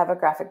also I have a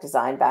graphic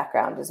design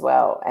background as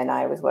well. And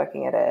I was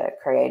working at a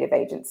creative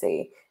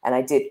agency, and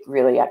I did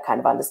really kind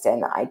of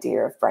understand the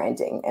idea of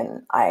branding.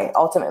 And I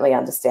ultimately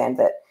understand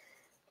that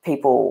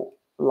people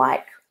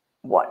like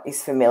what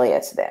is familiar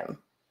to them.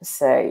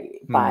 So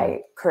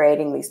by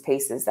creating these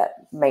pieces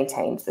that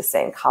maintained the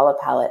same color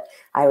palette,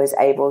 I was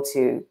able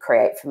to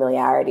create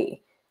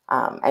familiarity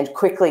and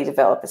quickly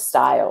develop a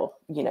style,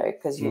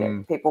 because,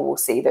 people will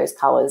see those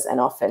colors, and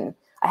often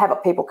I have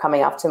people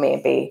coming up to me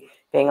and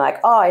being like,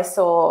 oh, I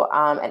saw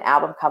an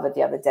album cover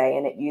the other day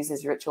and it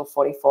uses Ritual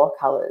 44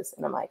 colors.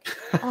 And I'm like,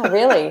 oh,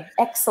 really?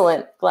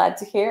 Excellent. Glad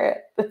to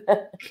hear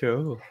it.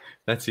 Cool.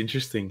 That's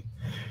interesting.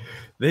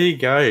 There you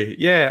go.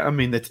 Yeah, I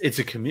mean, it's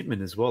a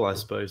commitment as well, I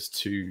suppose,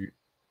 to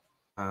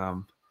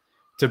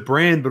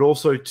brand, but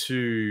also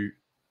to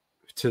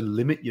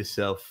limit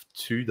yourself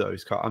to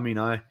those. I mean,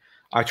 I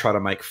try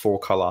to make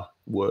 4-color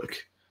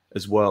work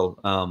as well,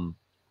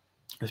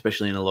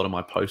 especially in a lot of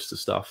my poster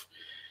stuff,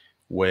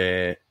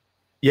 where,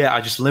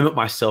 I just limit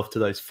myself to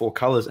those 4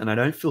 colors, and I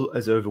don't feel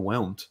as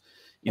overwhelmed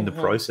in the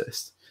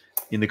process,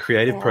 in the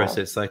creative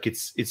process. Like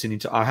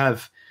I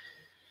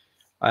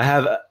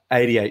have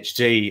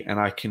ADHD, and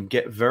I can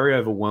get very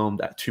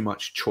overwhelmed at too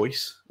much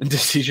choice and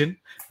decision.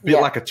 A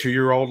bit like a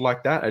 2-year-old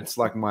like that. It's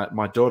like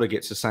my daughter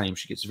gets the same.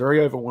 She gets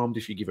very overwhelmed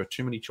if you give her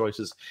too many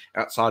choices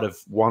outside of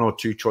 1 or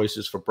 2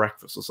 choices for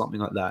breakfast or something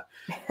like that.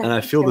 And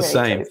I feel the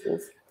same.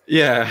 Choices.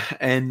 Yeah,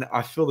 and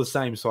I feel the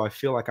same. So I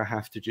feel like I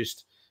have to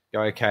just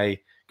go,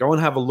 okay, go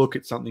and have a look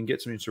at something,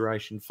 get some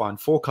inspiration, find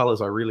 4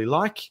 colors I really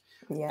like,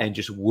 and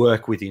just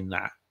work within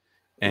that.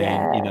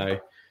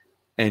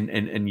 And,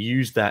 and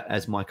use that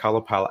as my color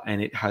palette,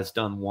 and it has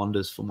done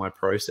wonders for my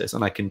process.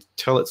 And I can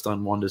tell it's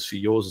done wonders for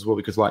yours as well,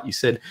 because like you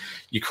said,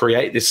 you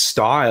create this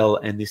style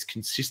and this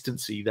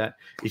consistency that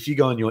if you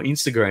go on your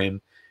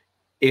Instagram,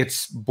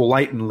 it's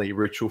blatantly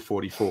Ritual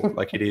 44.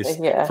 Like it is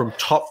from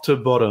top to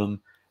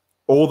bottom,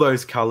 all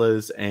those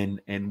colors.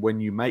 And when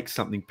you make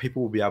something,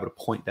 people will be able to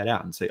point that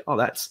out and say, oh,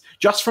 that's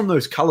just from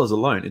those colors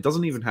alone. It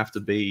doesn't even have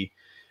to be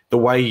the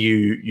way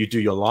you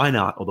do your line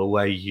art, or the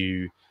way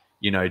you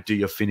do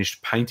your finished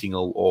painting,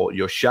 or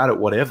your shadow,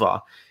 whatever.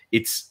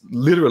 It's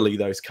literally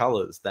those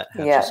colors that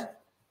have just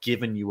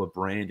given you a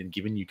brand and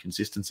given you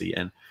consistency.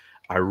 And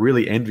I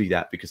really envy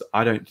that, because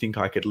I don't think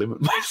I could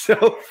limit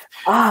myself.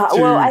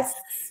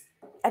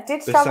 I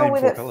did struggle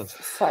with it.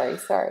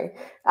 Sorry.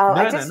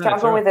 I did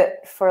struggle with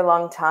it for a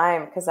long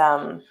time, because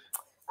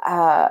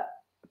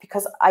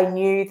I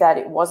knew that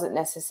it wasn't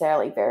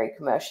necessarily very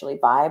commercially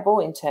viable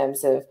in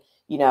terms of,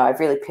 I've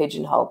really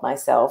pigeonholed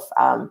myself.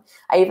 I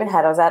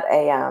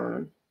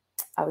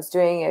was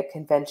doing a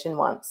convention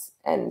once,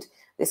 and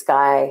this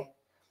guy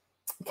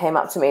came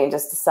up to me and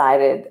just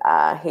decided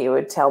he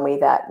would tell me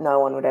that no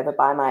one would ever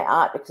buy my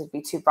art because it'd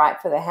be too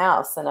bright for the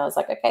house. And I was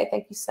like, okay,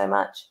 thank you so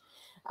much.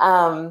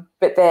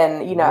 But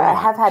then, I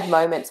have had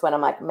moments when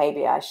I'm like,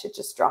 maybe I should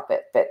just drop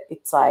it. But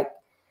it's like,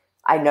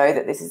 I know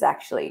that this is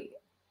actually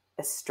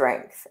a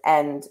strength.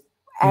 And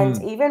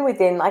even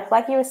within,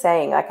 like you were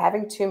saying, like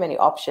having too many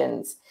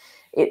options,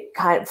 it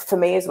kind of, for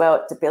me as well,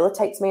 it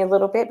debilitates me a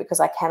little bit, because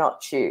I cannot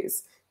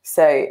choose.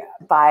 So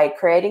by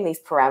creating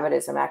these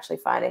parameters, I'm actually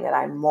finding that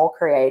I'm more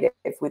creative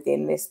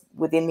within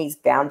these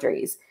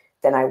boundaries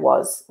than I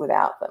was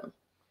without them.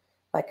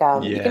 Like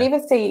you can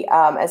even see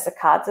as the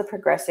cards are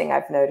progressing,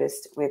 I've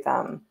noticed with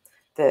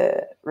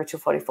the Ritual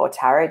 44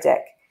 tarot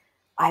deck,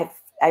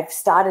 I've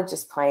started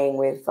just playing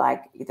with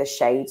like the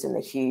shades and the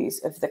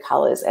hues of the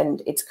colors,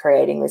 and it's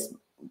creating this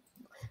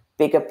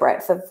bigger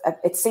breadth of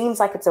it seems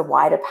like it's a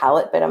wider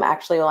palette, but all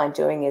I'm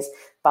doing is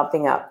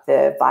bumping up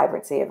the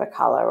vibrancy of a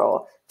color,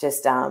 or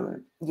just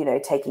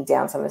taking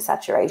down some of the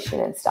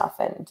saturation and stuff.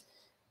 And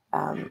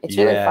it's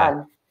really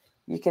fun.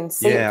 You can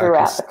see it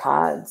throughout the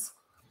cards.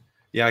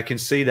 Yeah, I can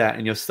see that.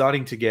 And you're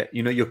starting to get,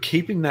 you're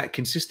keeping that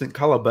consistent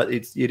color, but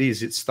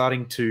it's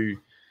starting to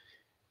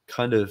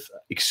kind of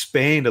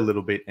expand a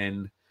little bit,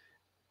 and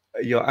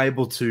you're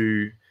able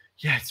to,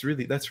 that's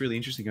really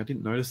interesting. I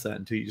didn't notice that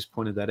until you just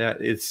pointed that out.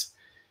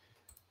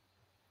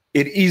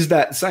 It is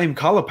that same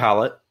color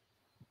palette,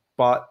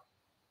 but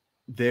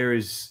there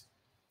is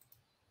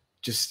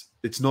just,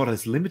 it's not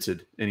as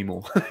limited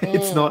anymore.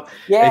 It's not,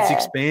 it's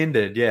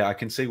expanded. Yeah, I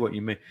can see what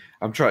you mean.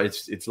 I'm trying,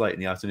 it's late in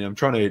the afternoon. I'm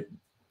trying to,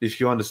 if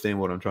you understand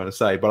what I'm trying to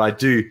say, but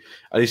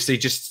I see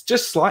just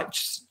slight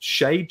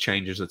shade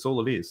changes. That's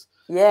all it is.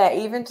 Yeah.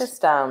 Even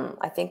just,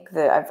 I think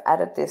that I've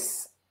added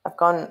this, I've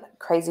gone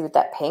crazy with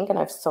that pink, and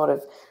I've sort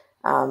of,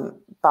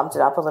 bumped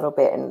it up a little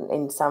bit, and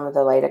in some of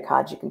the later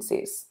cards you can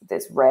see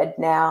there's red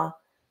now,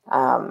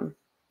 but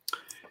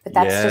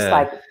that's just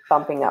like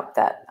bumping up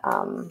that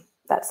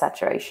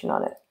saturation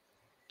on it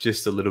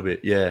just a little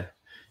bit.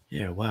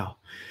 Wow.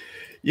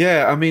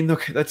 I mean,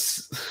 look,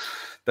 that's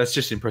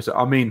just impressive.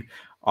 I mean,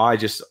 I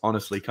just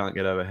honestly can't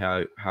get over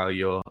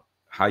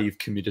how you've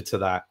committed to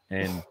that,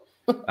 and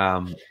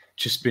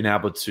just been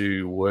able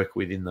to work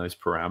within those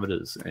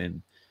parameters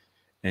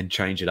and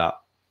change it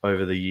up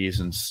over the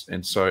years.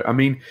 And so, I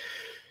mean,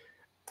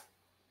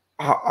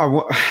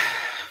 I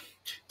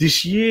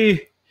this year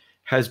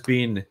has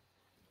been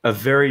a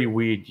very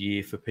weird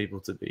year for people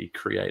to be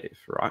creative,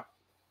 right?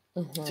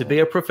 To be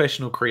a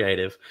professional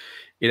creative,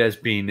 it has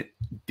been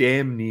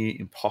damn near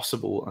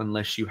impossible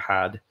unless you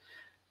had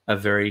a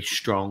very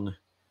strong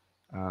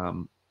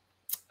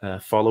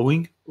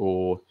following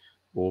or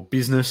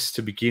business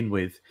to begin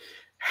with.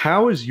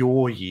 How has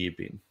your year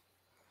been?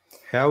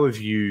 How have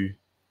you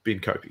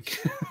been coping?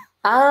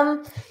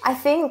 I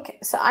think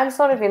so. I'm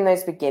sort of in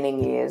those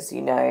beginning years,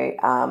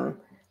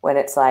 when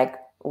it's like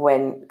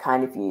when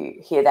kind of you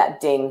hear that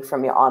ding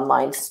from your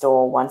online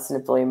store once in a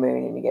blue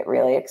moon and you get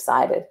really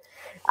excited.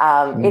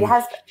 It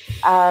has.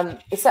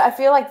 So I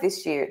feel like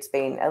this year it's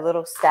been a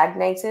little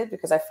stagnated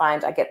because I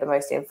find I get the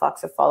most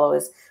influx of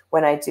followers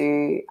when I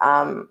do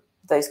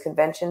those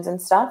conventions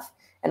and stuff.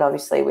 And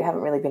obviously we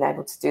haven't really been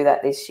able to do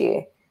that this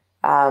year.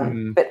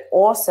 But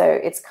also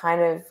it's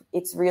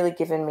really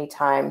given me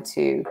time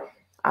to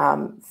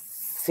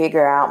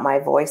figure out my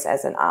voice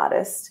as an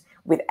artist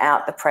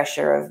without the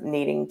pressure of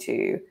needing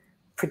to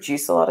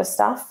produce a lot of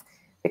stuff,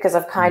 because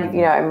I've kind of,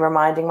 I'm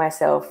reminding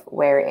myself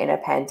we're in a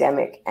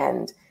pandemic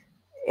and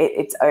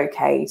it's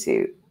okay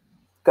to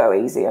go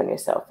easy on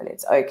yourself, and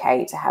it's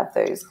okay to have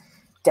those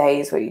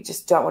days where you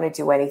just don't want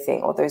to do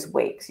anything, or those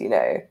weeks,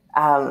 So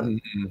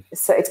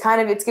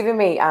it's given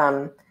me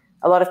a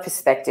lot of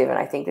perspective, and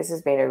I think this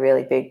has been a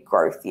really big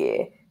growth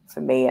year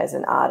for me as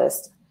an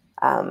artist.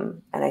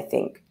 And I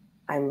think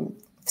I'm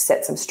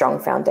set some strong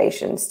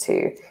foundations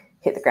to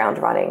hit the ground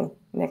running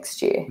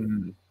next year.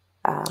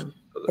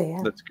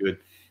 Yeah. That's good.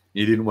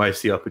 You didn't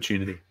waste the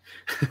opportunity.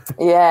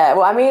 Yeah.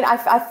 Well, I mean,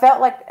 I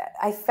felt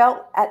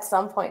at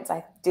some points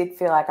I did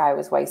feel like I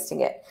was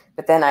wasting it.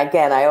 But then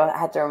again, I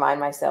had to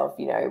remind myself,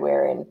 we've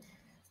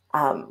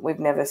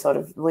never sort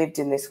of lived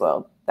in this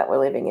world that we're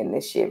living in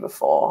this year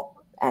before,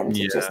 and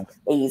to just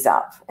ease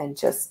up and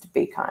just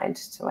be kind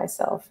to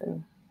myself.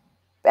 And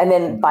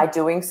then by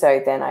doing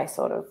so, then I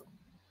sort of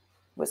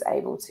was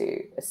able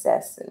to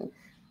assess and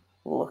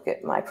look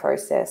at my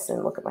process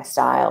and look at my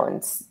style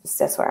and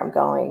assess where I'm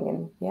going.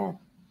 And yeah,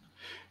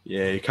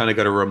 you kind of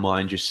got to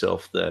remind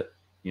yourself that,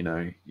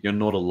 you're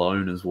not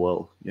alone as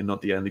well. You're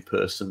not the only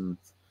person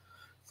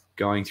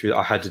going through that.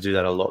 I had to do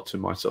that a lot to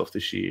myself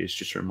this year, is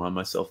just remind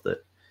myself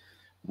that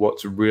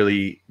what's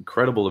really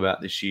incredible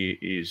about this year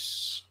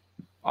is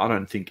I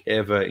don't think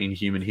ever in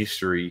human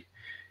history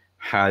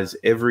has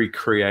every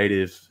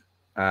creative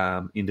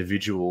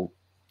individual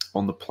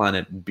on the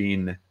planet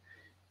been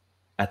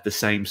at the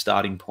same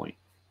starting point.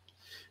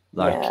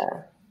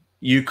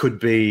 You could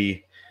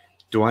be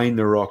Dwayne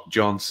 "The Rock"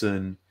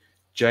 Johnson,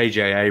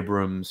 J.J.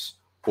 Abrams,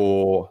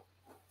 or,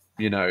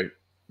 Joe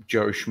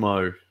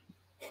Schmo,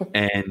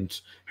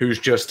 and who's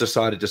just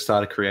decided to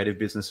start a creative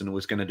business and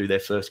was going to do their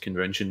first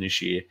convention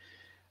this year.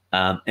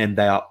 And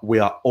we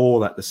are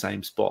all at the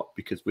same spot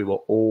because we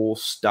were all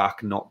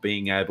stuck not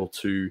being able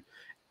to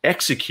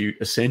execute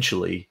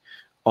essentially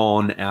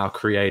on our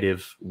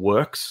creative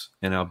works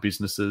and our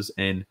businesses.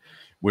 And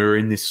we're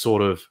in this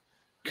sort of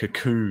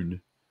cocoon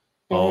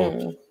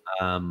of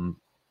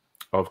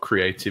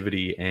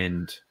creativity,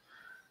 and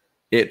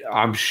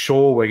I'm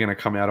sure we're going to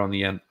come out on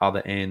the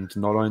other end,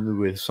 not only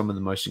with some of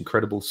the most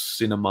incredible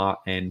cinema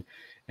and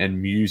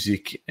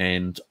music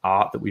and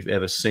art that we've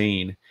ever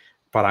seen,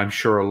 but I'm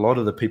sure a lot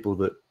of the people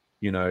that,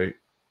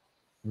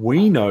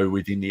 we know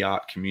within the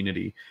art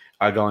community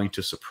are going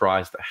to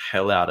surprise the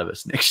hell out of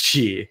us next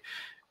year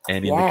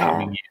and in the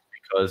coming years,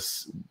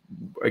 because,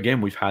 again,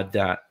 we've had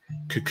that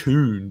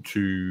cocoon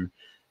to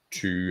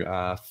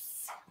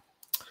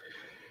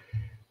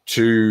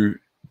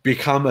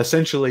become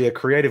essentially a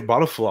creative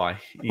butterfly.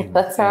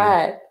 That's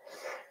right.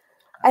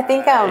 I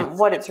think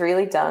what it's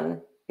really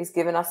done is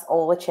given us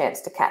all a chance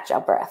to catch our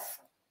breath.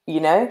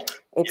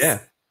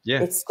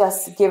 It's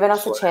just given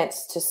us a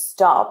chance to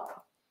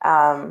stop,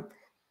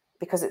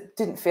 because it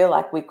didn't feel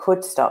like we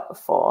could stop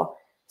before.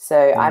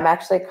 So I'm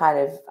actually kind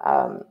of,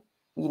 I'm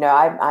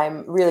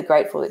really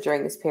grateful that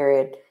during this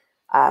period,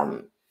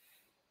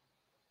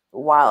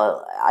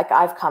 while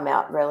I've come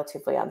out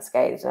relatively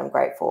unscathed, and I'm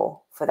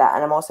grateful for that.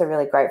 And I'm also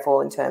really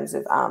grateful in terms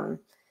of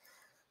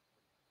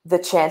the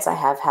chance I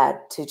have had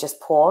to just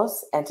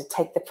pause and to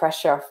take the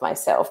pressure off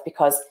myself,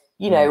 because,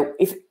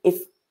 if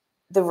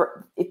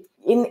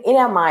in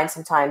our minds,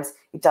 sometimes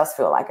it does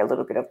feel like a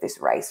little bit of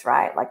this race,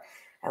 right?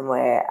 And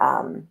where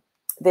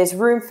there's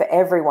room for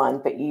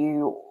everyone, but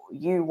you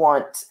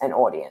want an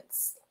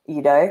audience,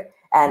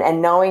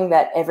 and knowing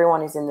that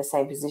everyone is in the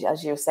same position,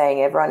 as you were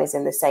saying, everyone is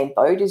in the same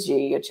boat as you.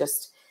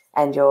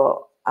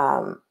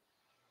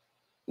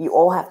 You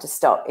all have to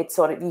stop. It's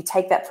sort of, you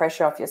take that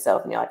pressure off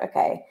yourself, and you're like,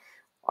 okay,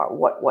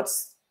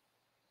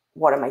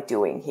 what am I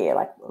doing here?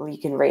 You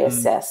can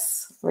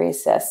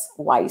reassess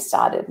why you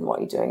started and what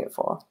you're doing it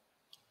for.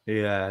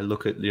 Yeah,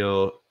 look at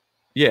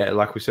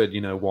like we said,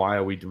 why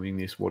are we doing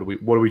this? What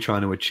are we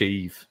trying to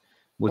achieve?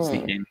 What's the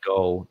end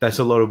goal? That's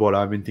a lot of what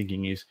I've been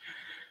thinking is,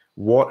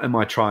 what am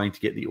I trying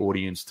to get the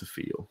audience to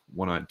feel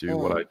when I do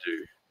what I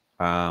do?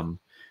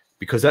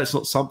 Because that's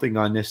not something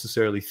I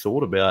necessarily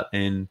thought about,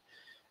 and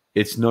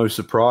it's no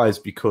surprise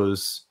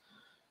because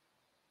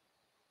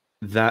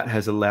that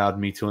has allowed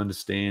me to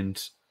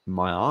understand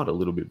my art a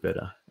little bit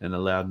better, and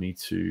allowed me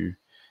to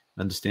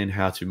understand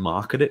how to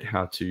market it,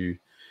 how to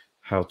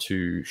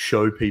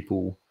show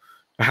people,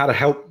 how to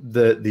help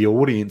the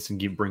audience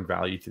and bring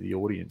value to the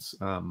audience.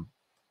 And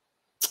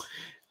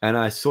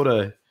I sort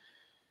of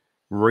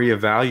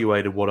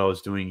reevaluated what I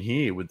was doing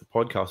here with the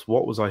podcast.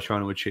 What was I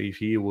trying to achieve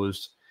here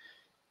was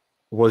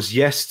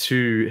yes,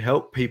 to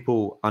help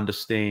people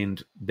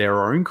understand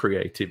their own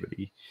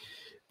creativity,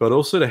 but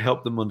also to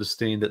help them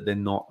understand that they're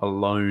not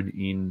alone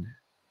in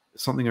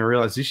something. I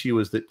realized this year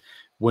was that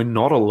we're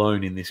not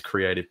alone in this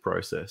creative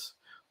process.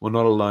 We're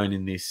not alone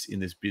in this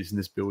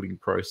business building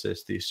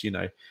process, this,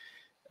 trying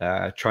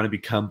to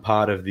become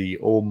part of the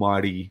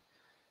almighty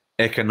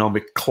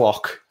economic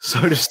clock,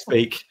 so to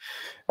speak.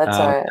 That's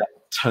right. That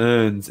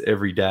turns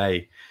every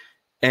day.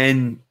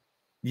 And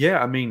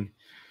yeah, I mean,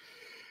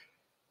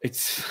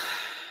 it's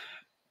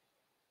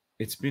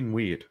been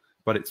weird,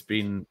 but it's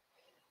been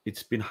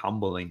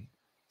humbling,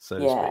 so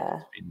to speak.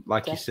 It's been,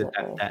 like definitely.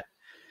 You said,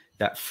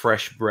 that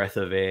fresh breath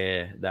of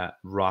air, that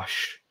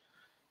rush.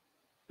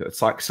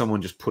 It's like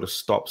someone just put a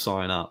stop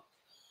sign up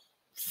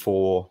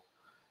for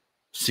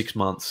 6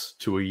 months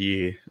to a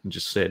year and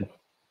just said,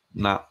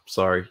 "Nah,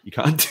 sorry, you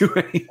can't do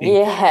anything."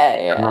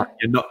 Yeah.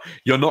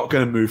 You're not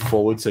going to move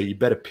forward, so you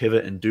better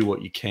pivot and do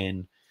what you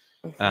can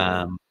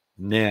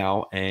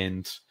now,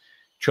 and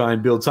try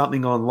and build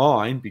something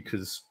online,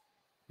 because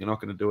you're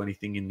not going to do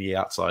anything in the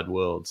outside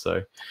world.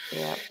 So,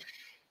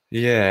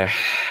 yeah.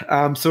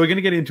 So we're going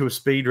to get into a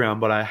speed round,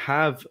 but I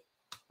have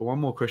one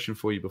more question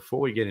for you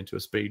before we get into a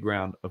speed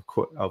round of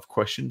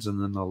questions,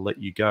 and then I'll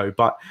let you go.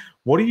 But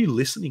what are you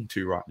listening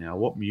to right now?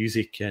 What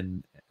music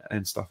and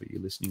stuff are you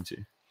listening to?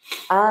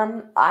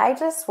 I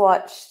just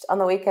watched over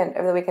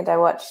the weekend, I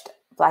watched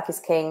Black is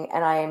King,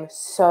 and I am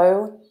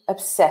so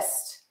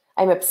obsessed.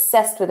 I'm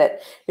obsessed with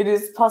it. It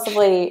is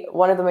possibly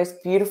one of the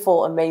most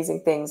beautiful,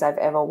 amazing things I've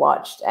ever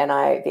watched. And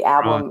the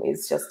album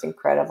is just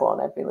incredible.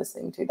 And I've been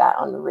listening to that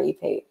on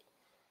repeat.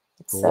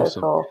 It's awesome.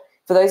 So cool.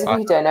 For those of you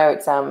who don't know,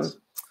 it's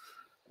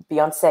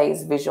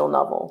Beyonce's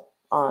visual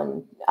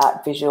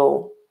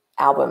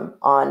album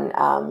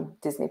on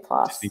Disney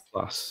Plus. Disney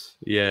Plus.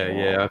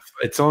 Yeah.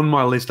 It's on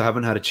my list. I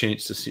haven't had a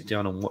chance to sit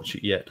down and watch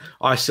it yet.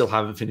 I still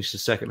haven't finished the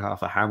second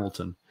half of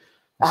Hamilton.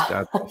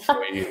 I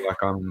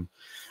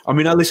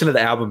listened to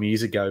the album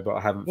years ago, but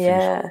I haven't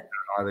finished it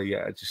either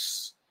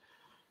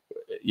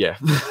yet.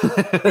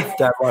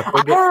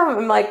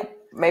 I'm like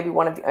maybe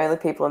one of the only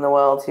people in the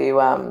world who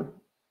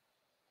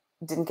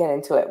didn't get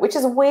into it, which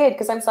is weird,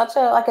 because I'm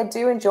I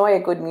do enjoy a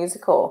good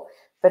musical,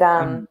 but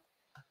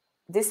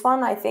this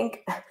one, I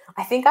think I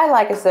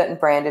like a certain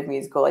brand of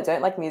musical. I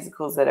don't like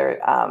musicals that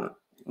are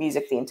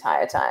music the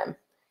entire time,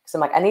 because I'm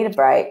like, I need a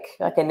break.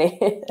 Like I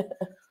need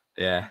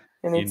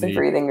some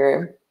breathing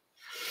room.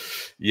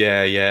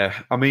 Yeah.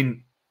 I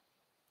mean,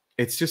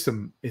 it's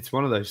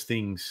one of those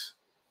things.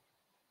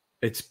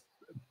 It's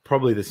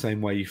probably the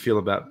same way you feel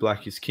about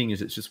Black is King.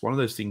 It's just one of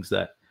those things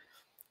that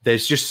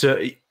there's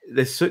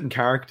certain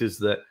characters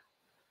that,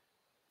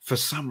 for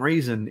some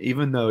reason,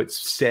 even though it's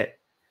set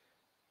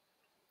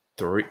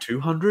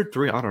 200,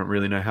 I don't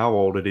really know how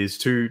old it is,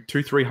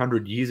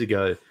 300 years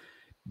ago,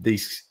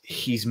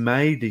 he's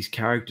made these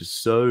characters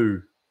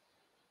so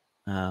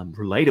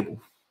relatable.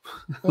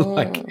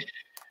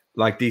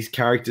 Like these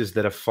characters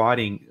that are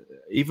fighting,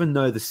 even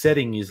though the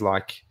setting is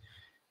like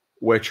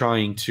we're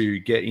trying to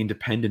get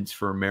independence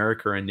for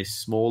America in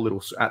this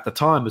at the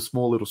time, a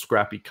small little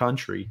scrappy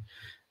country.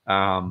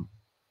 And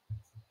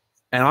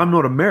I'm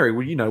not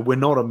American.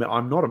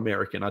 I'm not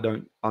American. I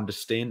don't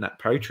understand that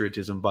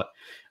patriotism, but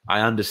I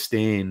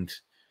understand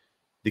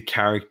the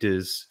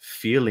characters'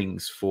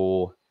 feelings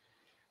for,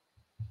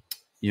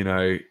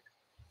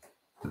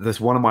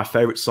 there's one of my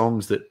favorite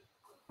songs that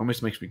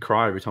almost makes me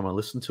cry every time I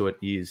listen to it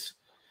is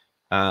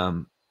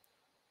Not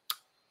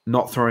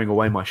Throwing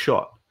Away My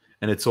Shot.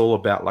 And it's all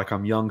about, like,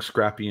 I'm young,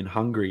 scrappy, and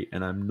hungry,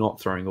 and I'm not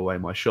throwing away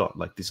my shot.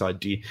 Like, this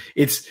idea.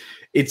 It's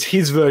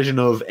his version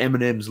of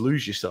Eminem's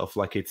Lose Yourself.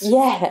 Like, it's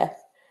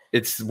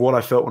what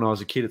I felt when I was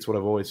a kid. It's what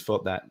I've always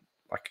felt, that,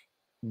 like,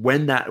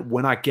 when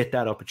I get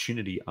that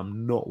opportunity,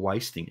 I'm not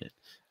wasting it.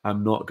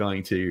 I'm not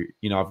going to,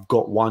 I've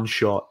got one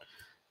shot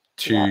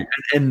to,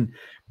 and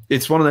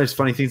it's one of those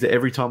funny things that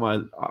every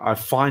time I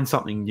find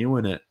something new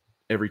in it,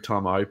 every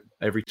time I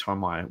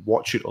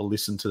watch it or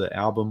listen to the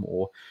album,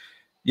 or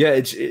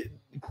it's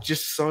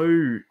just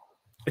so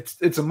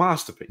it's a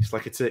masterpiece.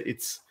 Like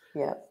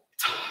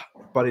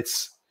but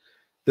it's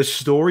the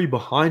story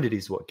behind it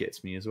is what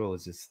gets me, as well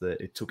as it's that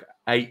it took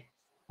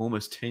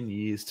almost 10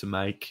 years to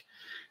make.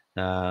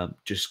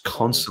 Just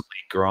constantly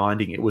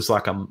grinding. It was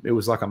like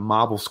a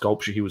marble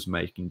sculpture he was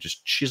making,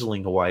 just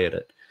chiseling away at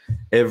it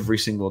every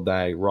single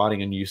day,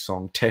 writing a new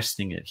song,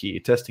 testing it here,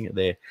 testing it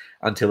there,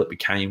 until it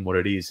became what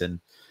it is. And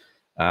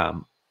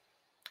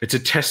it's a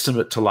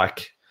testament to,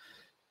 like,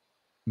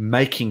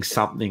 making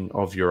something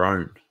of your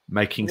own,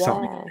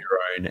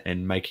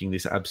 and making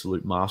this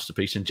absolute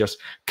masterpiece, and just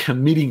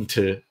committing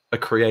to a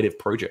creative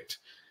project.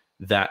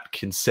 that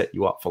can set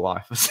you up for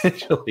life,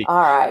 essentially.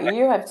 All right,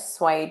 you have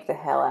swayed the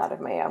hell out of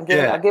me. I'll give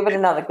it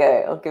another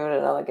go.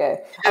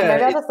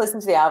 Maybe I'll just listen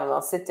to the album.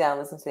 I'll sit down,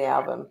 listen to the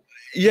album.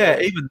 Yeah,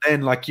 even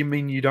then, like,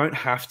 you don't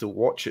have to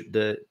watch it.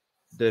 The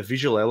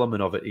visual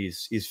element of it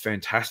is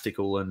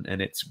fantastical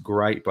and it's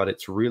great, but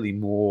it's really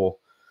more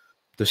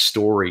the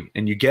story.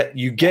 And you get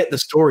the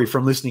story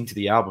from listening to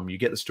the album. You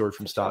get the story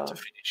from start to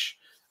finish.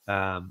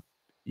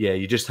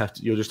 You'll just have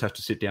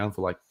to sit down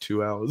for like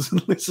 2 hours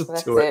and listen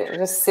to it.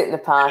 Just sit in the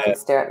park and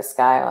stare at the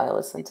sky while I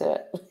listen to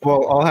it.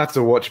 Well, I'll have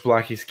to watch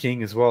Black is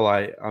King as well.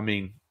 I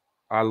mean,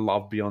 I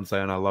love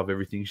Beyonce and I love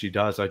everything she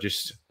does. I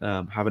just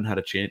haven't had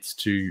a chance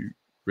to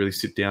really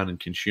sit down and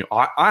consume.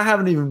 I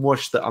haven't even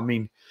watched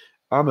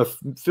I'm a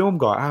film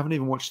guy. I haven't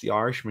even watched The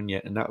Irishman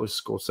yet, and that was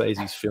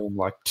Scorsese's film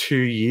like 2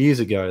 years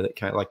ago that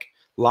came like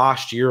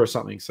last year or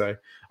something. So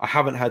I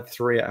haven't had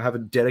I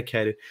haven't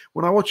dedicated.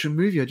 When I watch a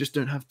movie, I just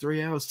don't have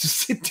 3 hours to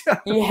sit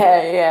down.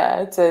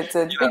 Yeah. It's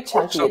a big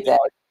chunk of your day.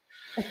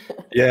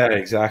 Yeah,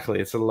 exactly.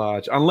 It's a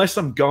large, unless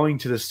I'm going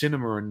to the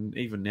cinema, and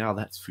even now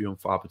that's few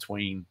and far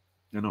between.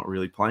 They're not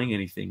really playing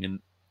anything, and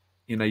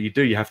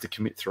you have to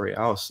commit 3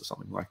 hours or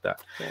something like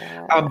that.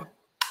 Yeah.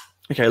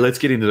 Okay, let's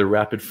get into the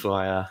rapid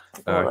fire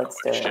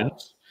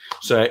questions.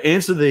 So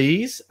answer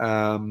these.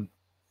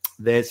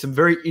 There's some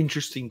very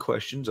interesting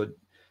questions,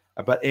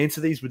 but answer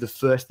these with the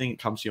first thing that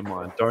comes to your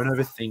mind. Don't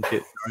overthink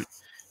it.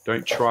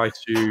 Don't try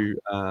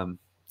to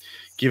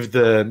give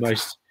the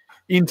most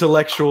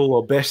intellectual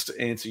or best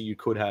answer you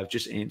could have.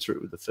 Just answer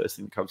it with the first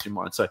thing that comes to your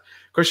mind. So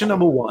question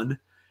number 1,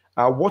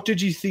 what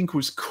did you think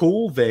was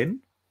cool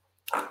then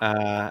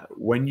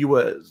when you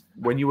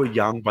were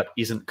young but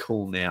isn't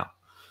cool now?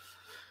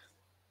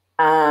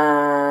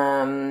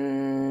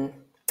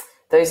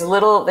 Those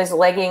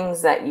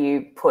leggings that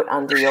you put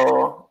under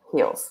your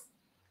heels.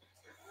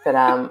 But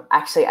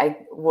actually, I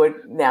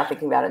would, now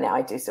thinking about it now,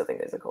 I do still think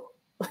those are cool.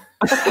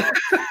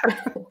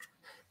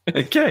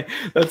 Okay,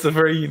 that's a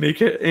very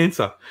unique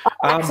answer.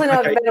 Actually, no,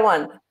 a better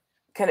one.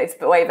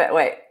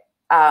 Wait.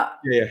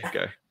 Yeah,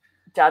 go.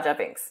 Jar Jar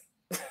Binks.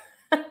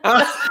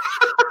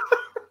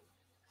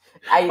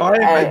 I am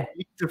a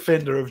big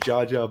defender of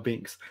Jar Jar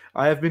Binks.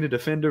 I have been a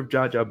defender of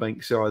Jar Jar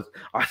Binks. So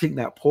I think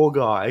that poor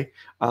guy,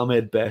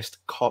 Ahmed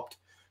Best, copped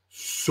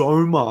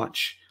so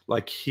much.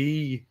 Like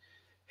he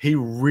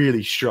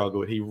really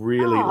struggled. He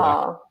really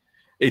I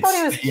thought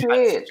he was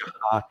cute.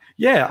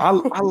 Yeah, I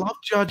love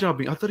Jar Jar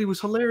Binks. I thought he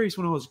was hilarious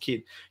when I was a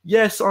kid.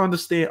 Yes, I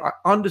understand. I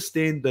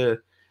understand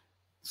the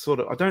sort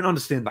of. I don't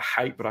understand the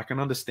hate, but I can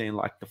understand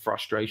like the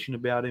frustration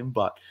about him.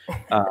 But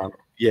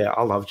yeah,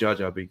 I love Jar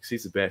Jar Binks.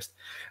 He's the best.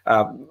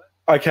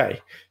 Okay,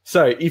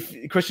 so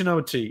question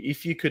number 2,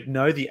 if you could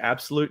know the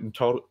absolute and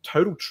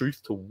total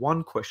truth to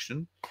one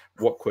question,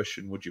 what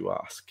question would you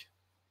ask?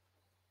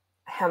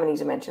 How many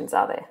dimensions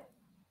are there?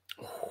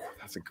 Oh,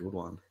 that's a good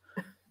one.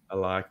 I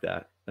like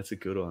that. That's a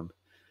good one.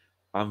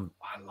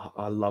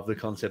 I love the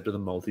concept of the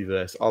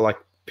multiverse. I like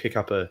pick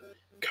up a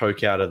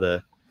Coke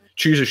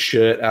choose a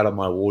shirt out of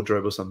my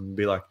wardrobe or something and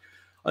be like,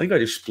 I think I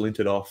just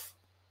splintered off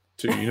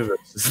 2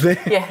 universes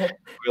there. Yeah.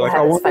 Like,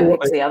 I wonder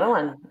what the other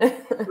one.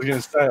 We're going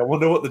to say, I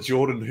wonder what the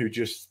Jordan who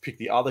just picked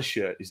the other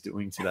shirt is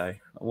doing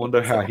today. I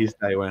wonder how his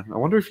day went. I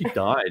wonder if he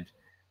died.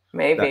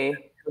 Maybe.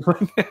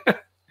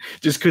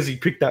 Just because he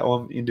picked that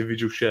one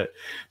individual shirt.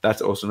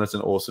 That's awesome. That's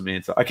an awesome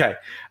answer. Okay.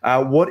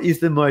 What is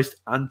the most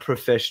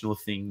unprofessional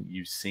thing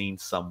you've seen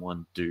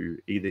someone do,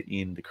 either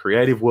in the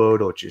creative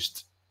world or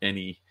just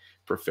any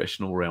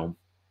professional realm?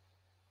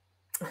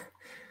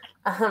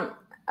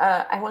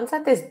 I once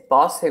had this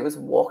boss who was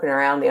walking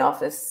around the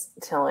office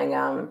telling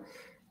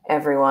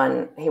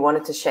everyone he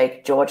wanted to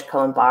shake George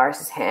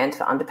Columbaris' hand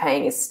for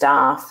underpaying his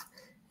staff.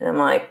 And I'm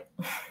like,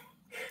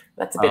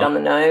 that's a bit on the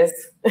nose.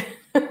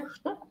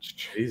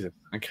 Jesus.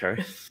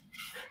 Okay.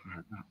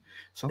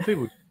 Some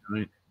people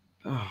don't.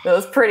 Oh. It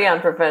was pretty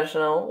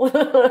unprofessional.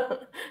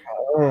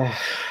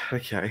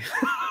 Okay.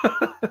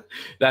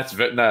 That's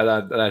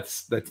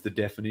the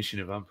definition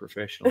of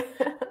unprofessional.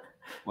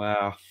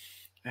 Wow.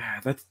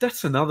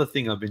 That's another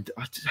thing I've been.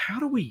 How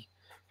do we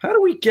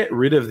get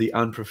rid of the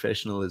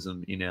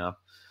unprofessionalism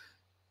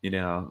in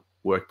our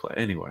workplace?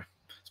 Anyway,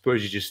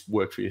 suppose you just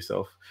work for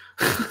yourself.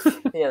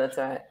 Yeah, that's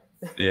right.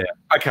 Yeah.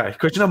 Okay.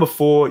 Question number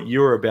 4.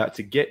 You're about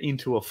to get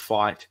into a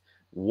fight.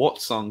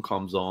 What song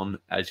comes on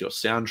as your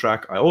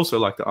soundtrack? I also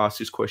like to ask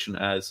this question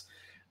as,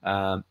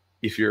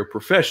 if you're a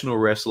professional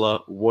wrestler,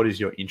 what is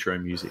your intro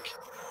music?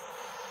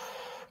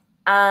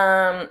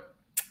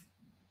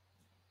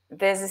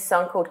 There's this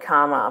song called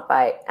Karma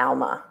by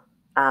Alma.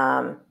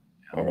 And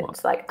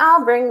it's like,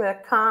 I'll bring the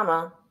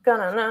karma.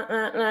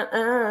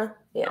 Gonna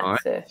Yeah. Right.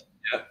 So.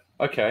 Yeah.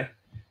 Okay.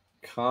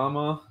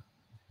 Karma.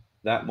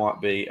 That might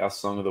be our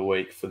song of the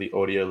week for the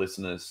audio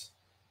listeners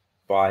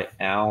by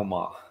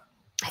Alma.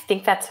 I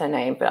think that's her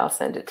name, but I'll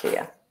send it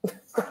to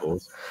you.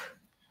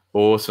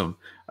 Awesome.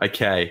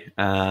 Okay.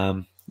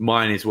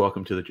 Mine is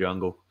Welcome to the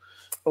Jungle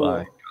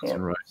by Guns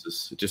N'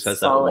 Roses. It just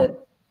has that one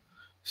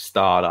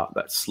start up,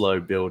 that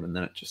slow build, and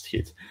then it just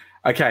hits.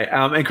 Okay,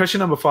 and question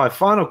number 5,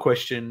 final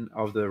question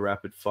of the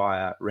rapid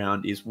fire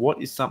round is: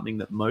 what is something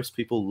that most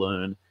people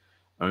learn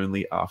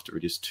only after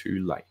it is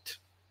too late?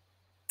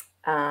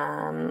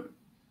 That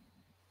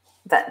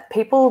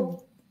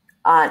people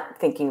aren't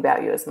thinking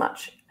about you as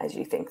much as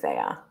you think they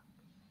are.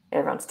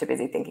 Everyone's too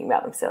busy thinking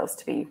about themselves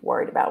to be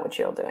worried about what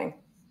you're doing.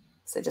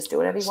 So just do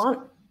whatever you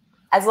want,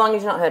 as long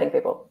as you're not hurting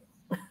people.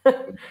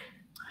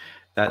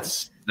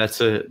 That's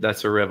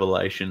a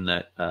revelation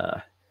that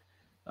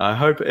I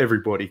hope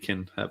everybody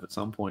can have at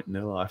some point in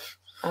their life.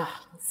 Oh,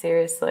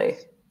 seriously.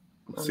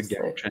 It's a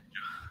game changer.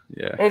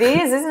 Yeah. It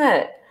is, isn't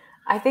it?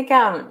 I think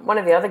one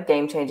of the other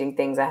game-changing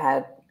things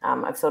I've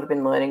sort of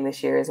been learning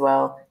this year as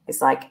well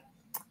is like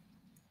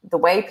the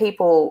way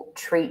people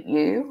treat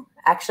you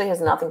actually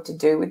has nothing to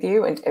do with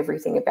you and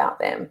everything about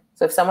them.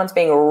 So if someone's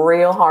being a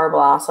real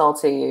horrible asshole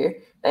to you,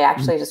 they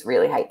actually just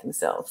really hate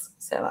themselves.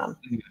 So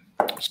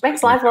it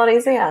makes life a lot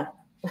easier.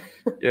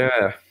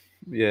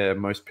 Yeah,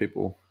 most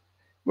people.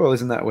 Well,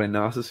 isn't that where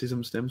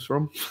narcissism stems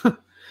from?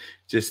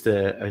 Just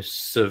a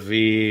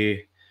severe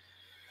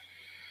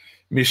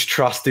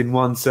mistrust in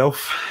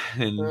oneself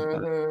and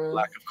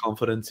lack of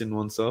confidence in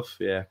oneself.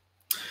 Yeah.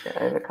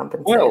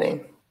 Overcompensating. Well,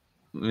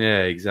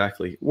 yeah,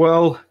 exactly.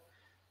 Well,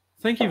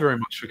 thank you very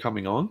much for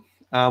coming on.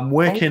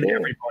 Where can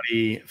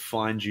everybody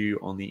find you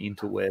on the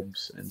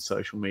interwebs and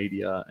social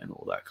media and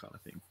all that kind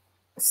of thing?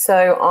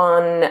 So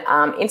on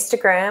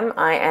Instagram,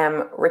 I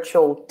am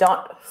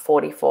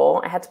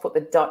ritual.44. I had to put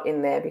the dot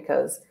in there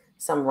because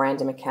some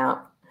random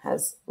account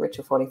has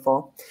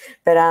ritual44.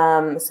 But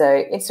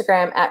so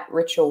Instagram at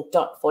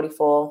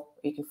ritual.44.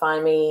 You can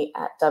find me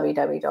at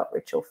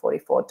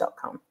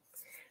www.ritual44.com.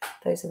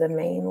 Those are the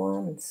main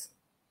ones.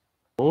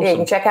 Awesome. Yeah, you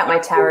can check out my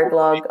tarot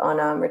blog on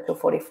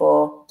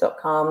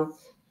ritual44.com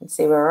and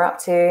see where we're up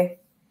to.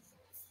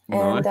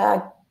 And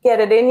get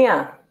it in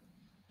ya.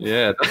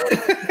 Yeah.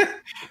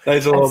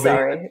 Those will all be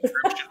in the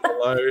description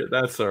below.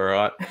 That's all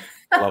right.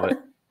 Love it.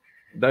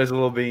 Those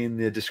will all be in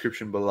the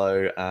description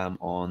below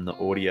on the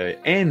audio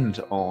and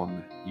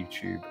on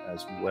YouTube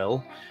as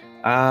well.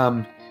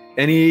 I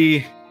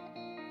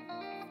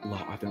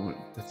don't want,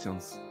 that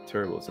sounds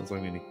terrible. It sounds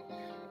like I'm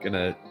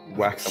gonna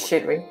whack someone.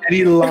 Should we?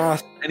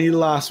 Any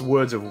last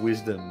words of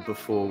wisdom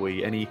before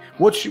we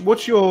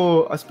what's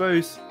your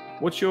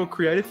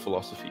creative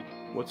philosophy?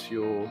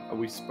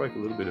 We spoke a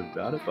little bit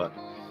about it, but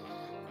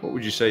what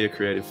would you say your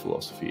creative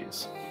philosophy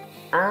is?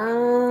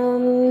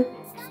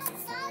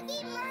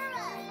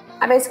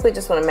 I basically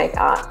just want to make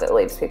art that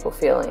leaves people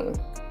feeling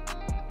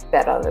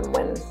better than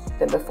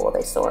before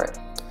they saw it.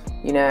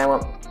 You know,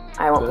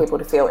 I want people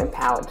to feel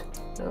empowered.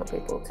 I want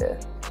people to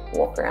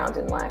walk around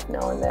in life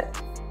knowing that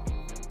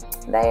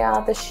they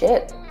are the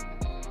shit.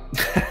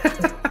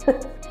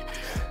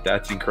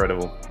 That's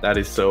incredible. That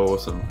is so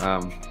awesome.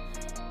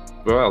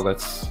 Well,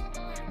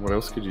 what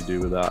else could you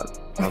do with that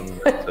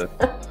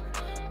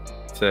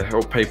to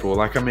help people?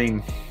 Like, I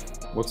mean,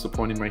 what's the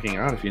point in making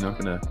art if you're not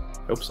going to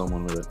help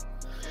someone with it?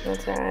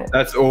 That's right.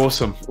 That's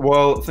awesome.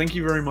 Well, thank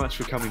you very much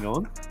for coming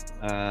on.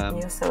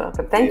 You're so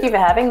welcome. Thank you for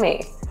having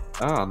me.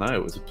 Oh, no,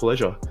 it was a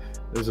pleasure.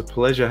 It was a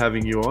pleasure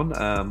having you on.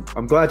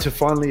 I'm glad to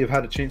finally have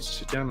had a chance to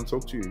sit down and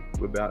talk to you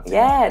about things.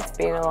 Yeah, it's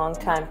been a long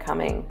time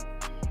coming.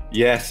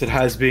 Yes, it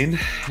has been.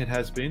 It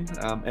has been.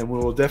 And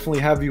we'll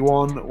definitely have you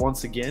on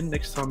once again.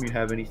 Next time you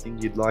have anything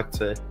you'd like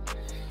to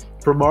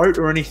promote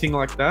or anything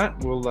like that,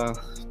 we'll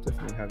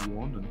definitely have you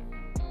on.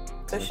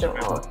 For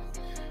sure.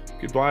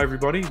 Goodbye,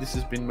 everybody. This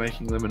has been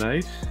Making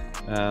Lemonade.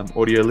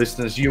 Audio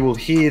listeners, you will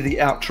hear the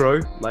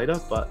outro later,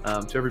 but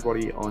to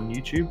everybody on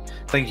YouTube,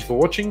 thank you for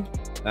watching.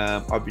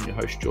 I've been your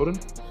host, Jordan.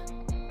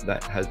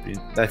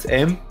 That's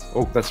M.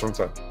 Oh, that's the wrong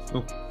side.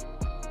 Oh.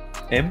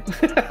 M.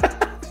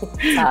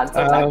 It's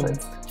all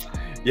backwards.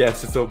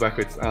 Yes, it's all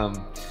backwards.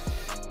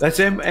 That's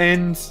M,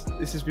 and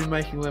this has been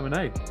Making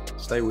Lemonade.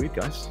 Stay weird,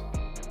 guys.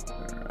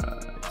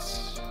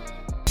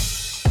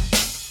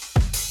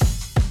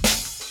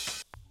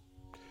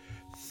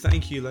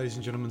 Thank you, ladies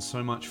and gentlemen,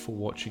 so much for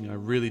watching. I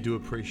really do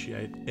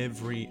appreciate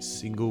every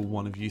single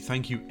one of you.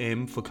 Thank you,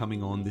 M, for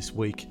coming on this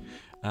week.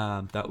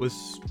 That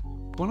was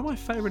one of my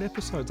favorite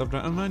episodes I've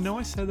done. And I know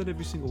I say that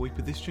every single week,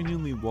 but this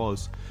genuinely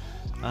was.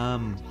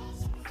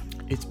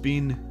 It's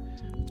been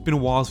a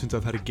while since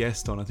I've had a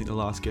guest on. I think the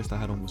last guest I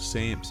had on was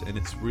Samps, and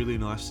it's really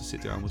nice to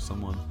sit down with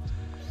someone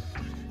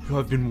who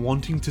I've been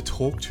wanting to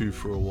talk to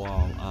for a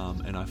while,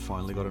 and I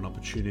finally got an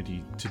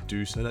opportunity to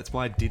do so. That's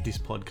why I did this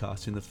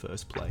podcast in the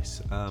first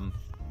place.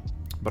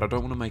 But I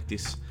don't want to make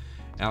this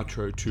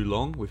outro too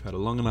long. We've had a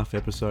long enough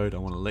episode. I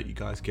want to let you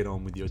guys get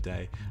on with your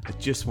day. I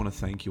just want to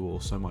thank you all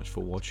so much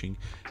for watching.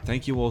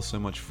 Thank you all so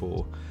much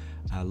for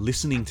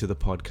listening to the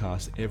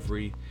podcast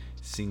every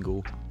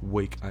single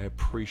week. I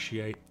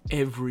appreciate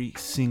every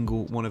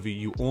single one of you.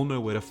 You all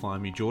know where to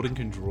find me. Jordan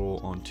Can Draw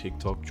on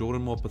TikTok,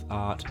 Jordan Morpeth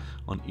Art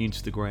on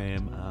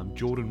Instagram,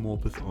 Jordan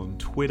Morpeth on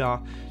Twitter.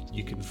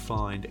 You can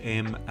find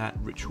M at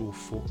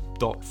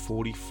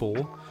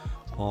ritual.44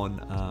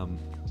 on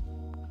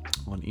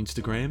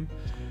Instagram.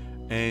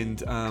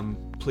 And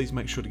please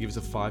make sure to give us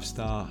a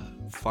 5-star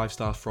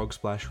 5-star Frog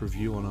Splash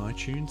review on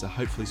iTunes.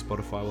 Hopefully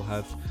Spotify will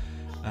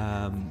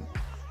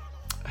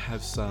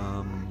have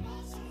some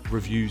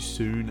reviews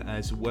soon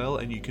as well,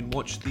 and you can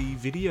watch the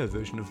video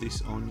version of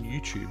this on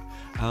YouTube.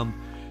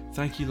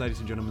 Thank you, ladies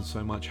and gentlemen,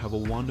 so much. Have a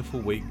wonderful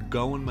week.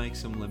 Go and make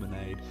some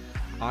lemonade.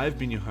 I've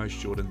been your host,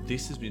 Jordan.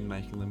 This has been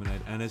Making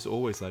Lemonade, and as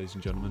always, ladies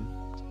and gentlemen,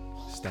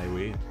 stay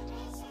weird.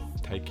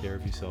 Take care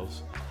of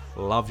yourselves.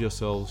 Love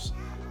yourselves.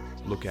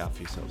 Look out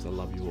for yourselves. I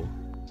love you all.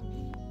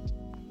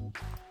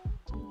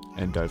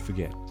 And don't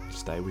forget,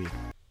 stay weird.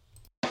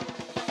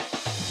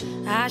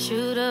 I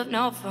should have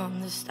known from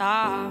the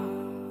start.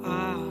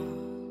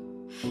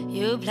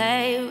 You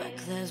play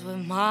reckless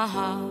with my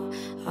heart.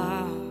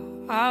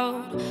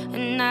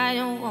 And I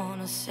don't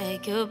wanna say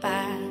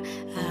goodbye.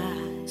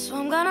 So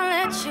I'm gonna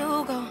let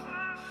you go.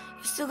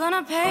 You're still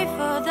gonna pay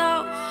for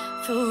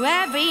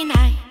every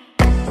night.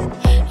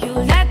 You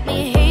let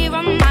me hear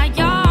on my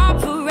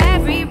yard for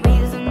every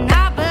reason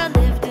I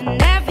believed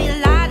in, every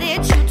lie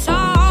that you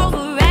told,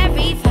 for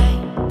every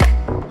fight.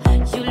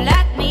 You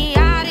let me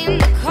out in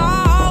the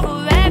cold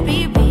for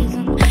every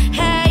reason.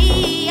 Hey,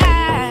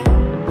 yeah.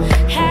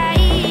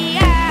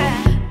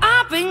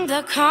 I'll bring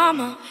the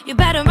karma. You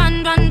better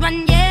run,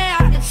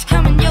 yeah. It's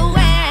coming your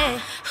way.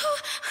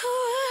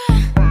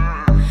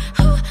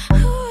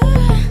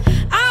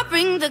 I'll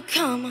bring the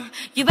karma.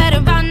 You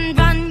better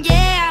run,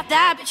 yeah.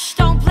 That bitch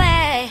don't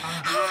play.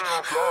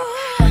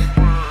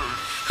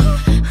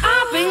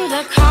 I'll bring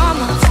the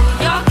karma to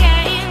your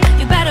game.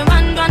 You better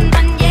run,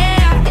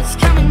 yeah. It's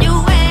coming your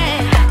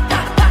way.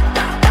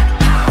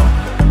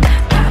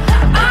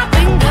 I'll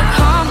bring the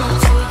karma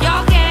to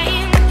your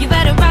game. You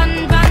better run,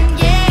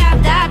 yeah.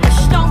 That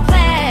bitch don't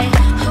play.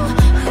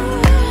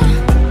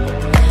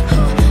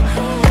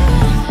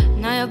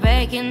 Now you're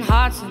breaking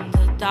hearts in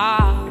the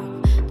dark.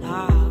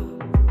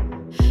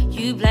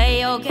 You play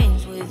your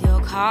games with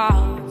your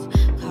cards.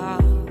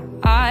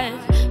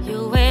 You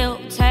will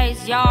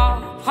taste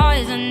your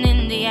poison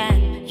in the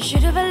end. You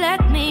should have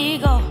let me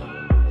go,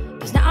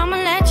 'cause now I'ma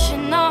let you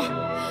know.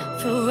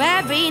 For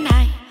every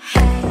night,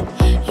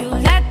 you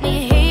let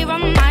me hear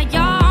on my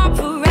yard.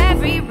 For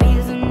every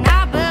reason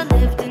I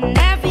believed in,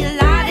 every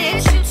lie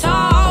that you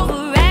told.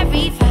 For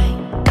every fight,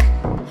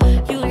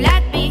 you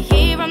let me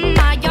hear on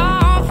my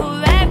yard. For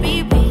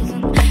every reason,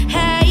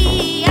 hey,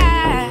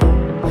 yeah.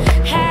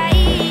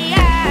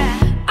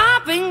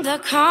 I'll bring the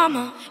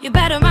karma. You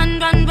better run,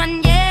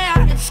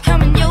 yeah. It's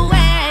coming your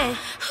way.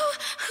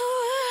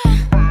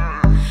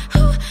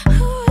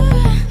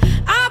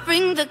 I'll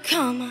bring the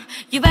karma.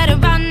 You better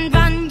run,